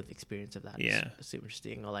 The lived experience of that Yeah. is super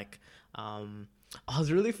interesting. Or like, there's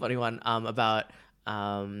a really funny one about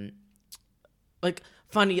like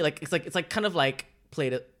funny, like it's like kind of like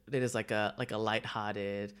played it is like a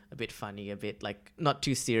lighthearted, a bit funny, a bit like not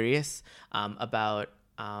too serious about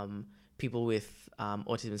people with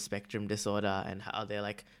autism spectrum disorder and how they're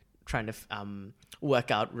like trying to work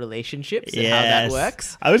out relationships and how that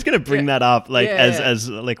works. I was going to bring that up, like Yeah. as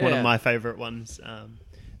like one Yeah. of my favorite ones.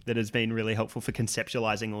 That has been really helpful for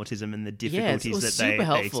conceptualizing autism and the It difficulties was that super they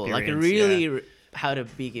helpful. Like it experience. really had a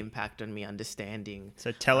big impact on me understanding.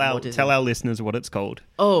 So tell autism. our listeners what it's called.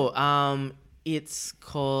 It's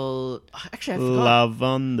called. Actually, I forgot. Love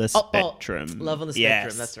on the Spectrum. Love on the Yes.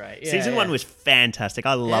 Spectrum. That's right. Yeah, Season 1 was fantastic.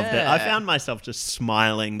 I loved it. I Yeah. found myself just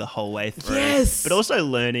smiling the whole way through. Yes. But also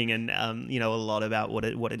learning and a lot about what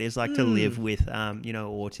it is like to live with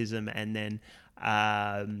autism, and then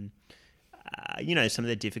some of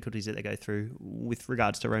the difficulties that they go through with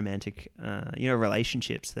regards to romantic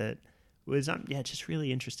relationships. That was just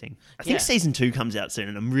really interesting. I think Yeah. season 2 comes out soon,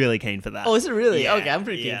 and I'm really keen for that. Oh, is it really? Yeah, Okay, I'm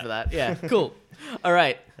pretty keen yeah. for that. Yeah, cool. All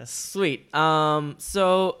right, sweet.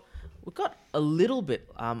 So we've got a little bit.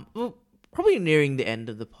 We're probably nearing the end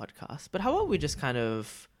of the podcast, but how about we just kind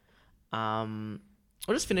of, we'll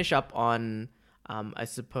just finish up on, I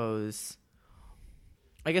suppose.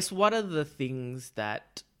 I guess what are the things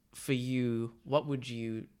that for you? What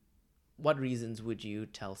reasons would you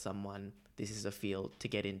tell someone this is a field to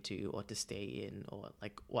get into or to stay in, or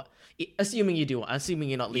like what? Assuming you do, assuming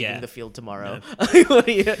you're not leaving Yeah. the field tomorrow. No. What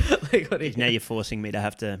are you? Now you're forcing me to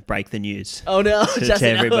have to break the news. Oh no! to Just now.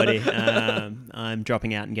 everybody. I'm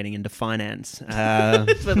dropping out and getting into finance. For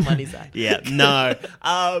the money side. Yeah, no.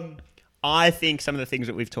 I think some of the things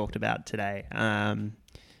that we've talked about today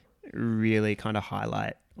really kind of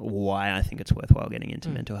highlight why I think it's worthwhile getting into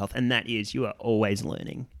mental health, and that is you are always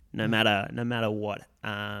learning, no matter what.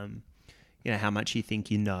 How much you think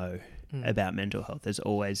you know about mental health. There's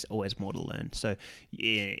always more to learn. So,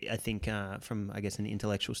 yeah, I think from an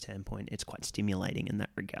intellectual standpoint, it's quite stimulating in that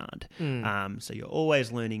regard. So you're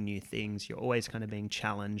always learning new things. You're always kind of being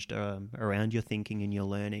challenged around your thinking and your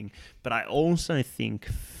learning. But I also think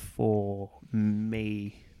for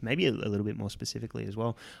me, maybe a little bit more specifically as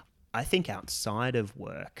well, I think outside of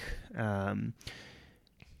work,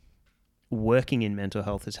 working in mental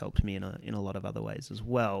health has helped me in a lot of other ways as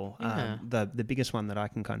well. Yeah. The biggest one that I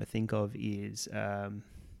can kind of think of is,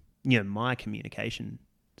 my communication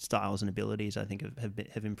styles and abilities. I think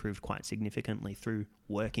have improved quite significantly through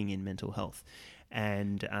working in mental health,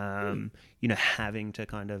 and having to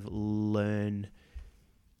kind of learn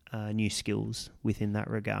new skills within that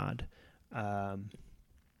regard. I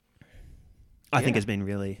think has been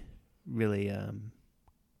really, really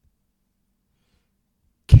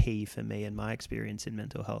key for me and my experience in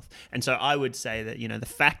mental health. And so I would say that, the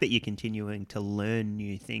fact that you're continuing to learn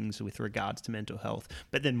new things with regards to mental health,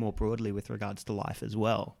 but then more broadly with regards to life as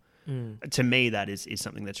well, to me, that is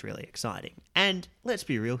something that's really exciting. And let's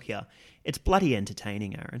be real here, it's bloody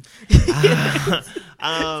entertaining, Aaron.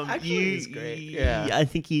 Actually, it's great. Yeah. I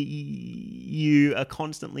think you are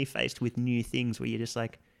constantly faced with new things where you're just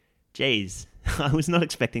like, geez, I was not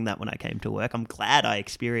expecting that when I came to work. I'm glad I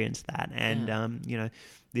experienced that. And,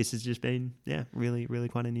 this has just been, really, really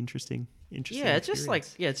quite an interesting Yeah, it's just like,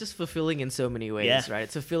 experience. it's just fulfilling in so many ways, Yeah. right?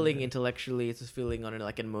 It's fulfilling intellectually, it's fulfilling on an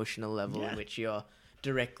emotional level Yeah. in which you're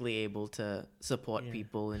directly able to support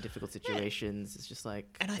people in difficult situations. It's just like,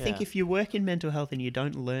 And I think if you work in mental health and you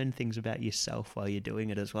don't learn things about yourself while you're doing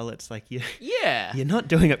it as well, it's like you're not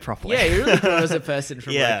doing it properly. Yeah, you really grow as a person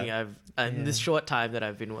from Yeah. working. In this short time that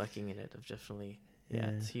I've been working in it, I've definitely,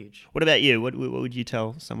 it's huge. What about you? What would you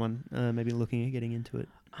tell someone maybe looking at getting into it?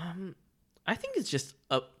 I think it's just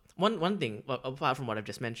one thing apart from what I've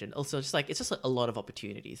just mentioned, also just like it's just a lot of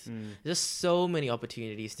opportunities. There's just so many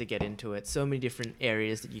opportunities to get into it. So many different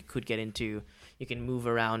areas that you could get into. You can move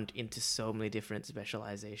around into so many different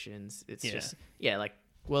specializations. It's just like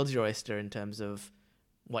world's your oyster in terms of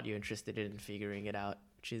what you're interested in and figuring it out,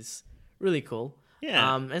 which is really cool.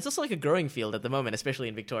 Yeah. And it's also like a growing field at the moment, especially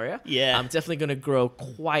in Victoria. Yeah. It's definitely going to grow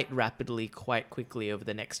quite rapidly, quite quickly over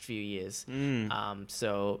the next few years.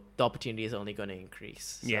 So the opportunity is only going to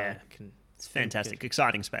increase. So It's fantastic.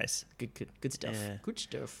 Exciting space. Good stuff. Yeah. Good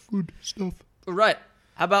stuff. Good stuff. All right.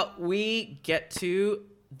 How about we get to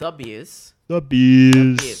the beers? The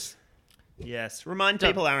beers. Beers. Yes. Remind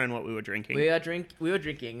people, Aaron, what we were drinking. We were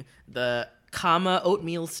drinking the Karma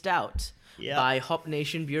Oatmeal Stout. Yeah. By Hop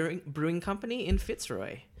Nation Brewing Company in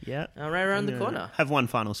Fitzroy. Yeah. Right around the corner. Have one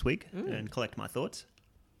final swig and collect my thoughts.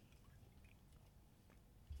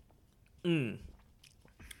 Well,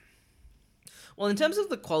 in terms of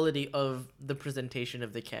the quality of the presentation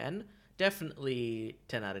of the can, definitely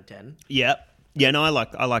 10 out of 10. Yeah. Yeah, no, I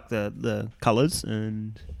like the colours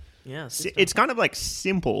and Yeah. it's kind of like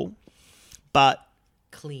simple but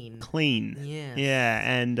clean. Yeah. Yes.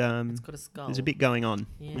 Yeah, and It's got a skull. there's a bit going on.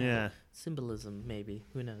 Yeah. Yeah. Symbolism, maybe.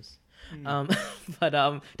 Who knows? But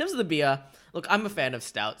in terms of the beer, look, I'm a fan of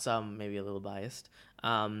stouts. I'm maybe a little biased.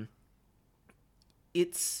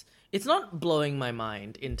 It's not blowing my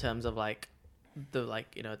mind in terms of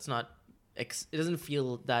it's not. It doesn't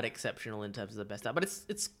feel that exceptional in terms of the best stout, but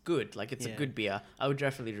it's good. Like it's a good beer. I would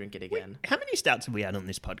definitely drink it again. How many stouts have we had on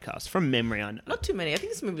this podcast? From memory, I know. Not too many. I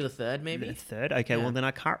think it's maybe the third. Maybe The third? Okay, Yeah. well then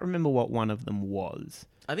I can't remember what one of them was.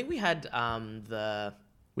 I think we had the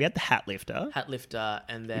We had the Hat Lifter, Hat Lifter,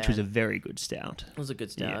 and then which was a very good stout. it was a good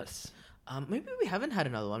stout. Yes. Maybe we haven't had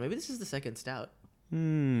another one. Maybe this is the second stout.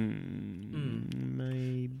 Maybe.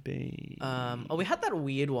 We had that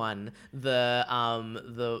weird one. The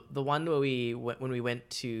one where when we went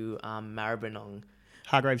to Maribyrnong.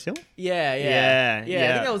 Hargraves Hill? Yeah. Yeah, I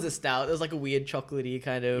yeah. think that was a stout. It was like a weird chocolatey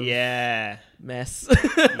kind of Yeah. mess.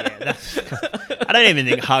 Yeah, I don't even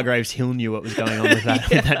think Hargraves Hill knew what was going on with that,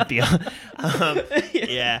 with that beer.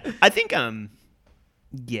 Yeah. I think, I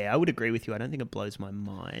would agree with you. I don't think it blows my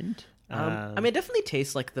mind. I mean, it definitely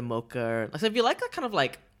tastes like the mocha. So if you like that kind of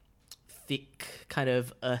like thick, kind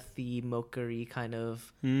of earthy, mocha-y kind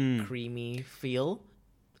of creamy feel,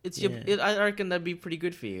 I reckon that'd be pretty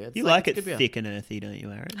good for you. It's You like it's it good beer. thick and earthy, don't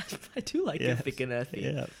you, Aaron? I do like it thick and earthy.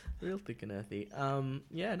 Yeah. Real thick and earthy.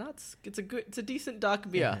 It's a decent dark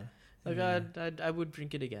beer. I would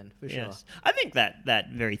drink it again for sure. Yes. I think that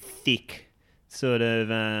very thick sort of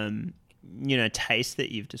taste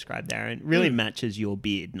that you've described, Aaron, really matches your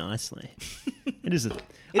beard nicely. It is.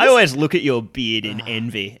 I always look at your beard in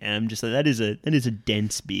envy, and I'm just like, that is a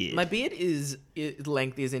dense beard. My beard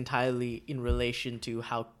length is entirely in relation to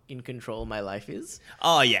how in control my life is.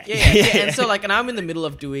 Oh yeah. Yeah. And so and I'm in the middle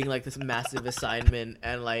of doing like this massive assignment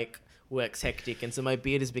and like work's hectic, and so my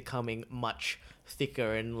beard is becoming much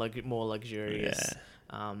thicker and more luxurious.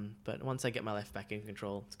 But once I get my life back in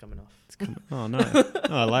control, it's coming off. Oh no! Oh,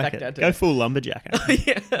 I like it. Go full lumberjack.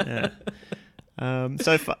 Yeah.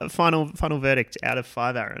 So final verdict out of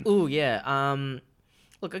 5, Aaron. Ooh, yeah.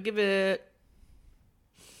 Look, I'll give it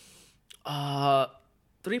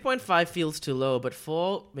 3.5 feels too low, but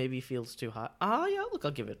 4 maybe feels too high. Yeah. Look,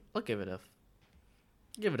 I'll give it a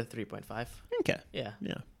 3.5. Okay. Yeah.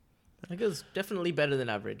 Yeah. I think it's definitely better than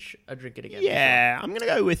average. I'd drink it again. Yeah, I'm gonna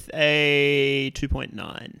go with a 2.9.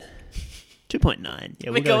 2.9. Yeah,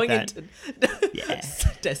 we'll go going with that. into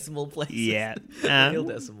decimal places. Yeah. Real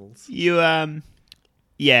decimals. You look,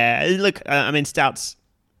 I mean, stouts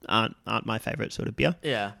aren't my favorite sort of beer.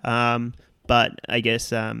 Yeah. But I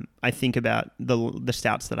guess I think about the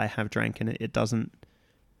stouts that I have drank, and it doesn't.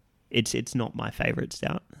 It's not my favorite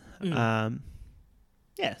stout. Yeah.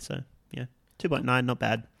 So yeah, 2.9, not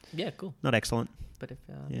bad. Yeah, cool. Not excellent. But if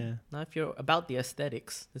you're about the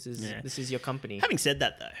aesthetics, this is your company. Having said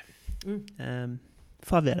that, though,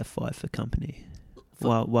 5 out of 5 for company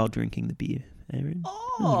while drinking the beer, Aaron.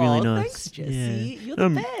 Oh, that was really nice. Thanks, Jesse. Yeah. You're the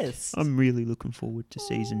best. I'm really looking forward to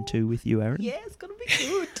season 2 with you, Aaron. Yeah, it's gonna be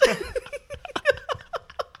good.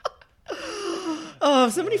 Oh,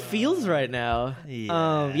 so many feels right now.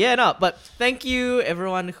 Yeah. But thank you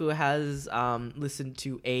everyone who has listened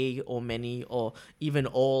to or many or even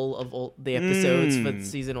all the episodes for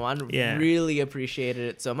season 1. Yeah. Really appreciated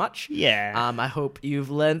it so much. Yeah. I hope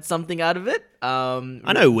you've learned something out of it.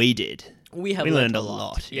 I know we did. We learned a a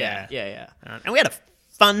lot. Yeah. And we had a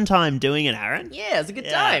fun time doing it, Aaron. Yeah, it's a good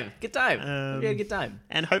Yeah. time. Good time. We had a good time.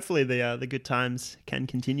 And hopefully the good times can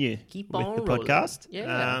continue Keep with on the rolling. podcast.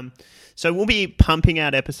 Yeah. So we'll be pumping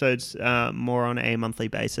out episodes more on a monthly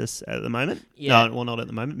basis at the moment. Yeah. No, well, not at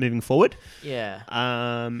the moment. Moving forward. Yeah.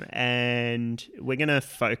 And we're going to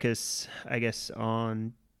focus, I guess,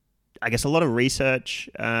 on a lot of research,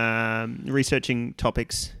 researching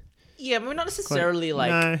topics. Yeah, but not necessarily like.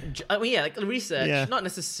 no. I mean, yeah, like research. Yeah. Not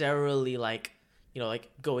necessarily like like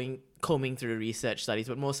combing through research studies,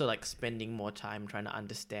 but more so like spending more time trying to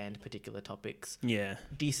understand particular topics Yeah.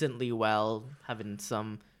 decently well, having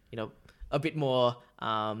some a bit more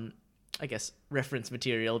I guess reference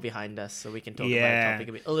material behind us, so we can talk about a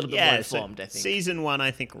topic a little bit more informed. So I think season 1,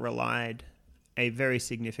 I think, relied a very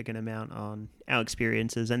significant amount on our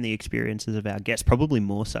experiences and the experiences of our guests, probably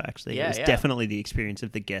more so, actually. Yeah, it was yeah. definitely the experience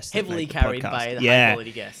of the guests. that heavily made the carried podcast. by the high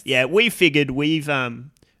quality guests. Yeah, we figured we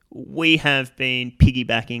have been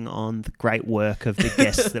piggybacking on the great work of the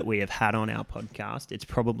guests that we have had on our podcast. It's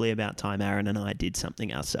probably about time Aaron and I did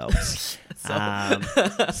something ourselves.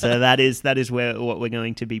 So that is what we're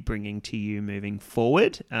going to be bringing to you moving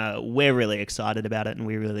forward. We're really excited about it, and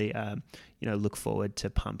we really look forward to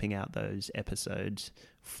pumping out those episodes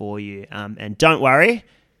for you. And don't worry,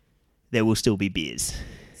 there will still be beers.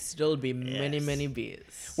 Still be many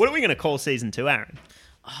beers. What are we going to call season 2, Aaron?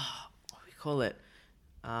 What do we call it?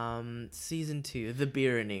 Season 2, the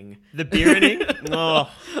beerining. The beerining? Oh,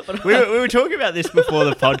 we were talking about this before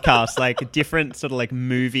the podcast, like different sort of like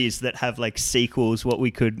movies that have like sequels. What we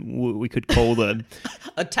could call them?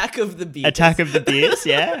 Attack of the Beers. Attack of the Beers.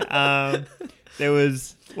 Yeah. There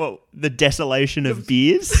was the Desolation of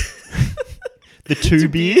Beers. The Two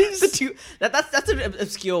Beers. The two. That's an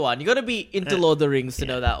obscure one. You got to be into Lord of the Rings to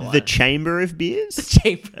know that one. The Chamber of Beers.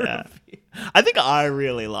 Chamber of Beers. I think I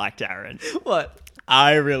really liked, Aaron. What?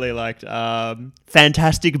 I really liked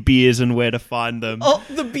Fantastic Beers and Where to Find Them. Oh,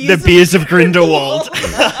 the Beers of Grindelwald.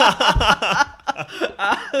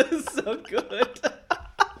 So good.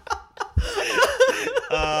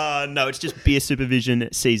 No, it's just Beer Supervision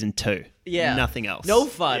season 2. Yeah. Nothing else. No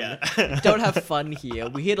fun. Yeah. Don't have fun here.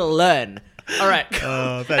 We're here to learn. All right.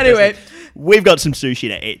 Fantastic. Anyway. We've got some sushi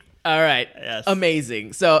to eat. All right. Yes.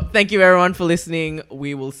 Amazing. So thank you everyone for listening.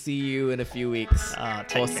 We will see you in a few weeks Take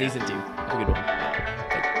for care. season 2. Have a good one.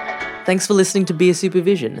 Thanks for listening to Beer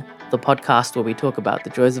Supervision, the podcast where we talk about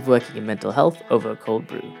the joys of working in mental health over a cold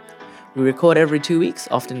brew. We record every 2 weeks,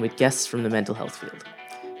 often with guests from the mental health field.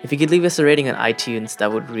 If you could leave us a rating on iTunes,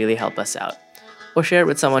 that would really help us out. Or share it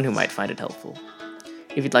with someone who might find it helpful.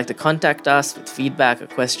 If you'd like to contact us with feedback or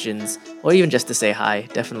questions, or even just to say hi,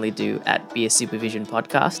 definitely do at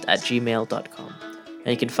beersupervisionpodcast@gmail.com. And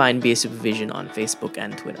you can find Beer Supervision on Facebook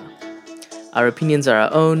and Twitter. Our opinions are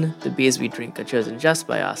our own, the beers we drink are chosen just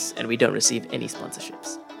by us, and we don't receive any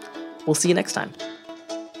sponsorships. We'll see you next time.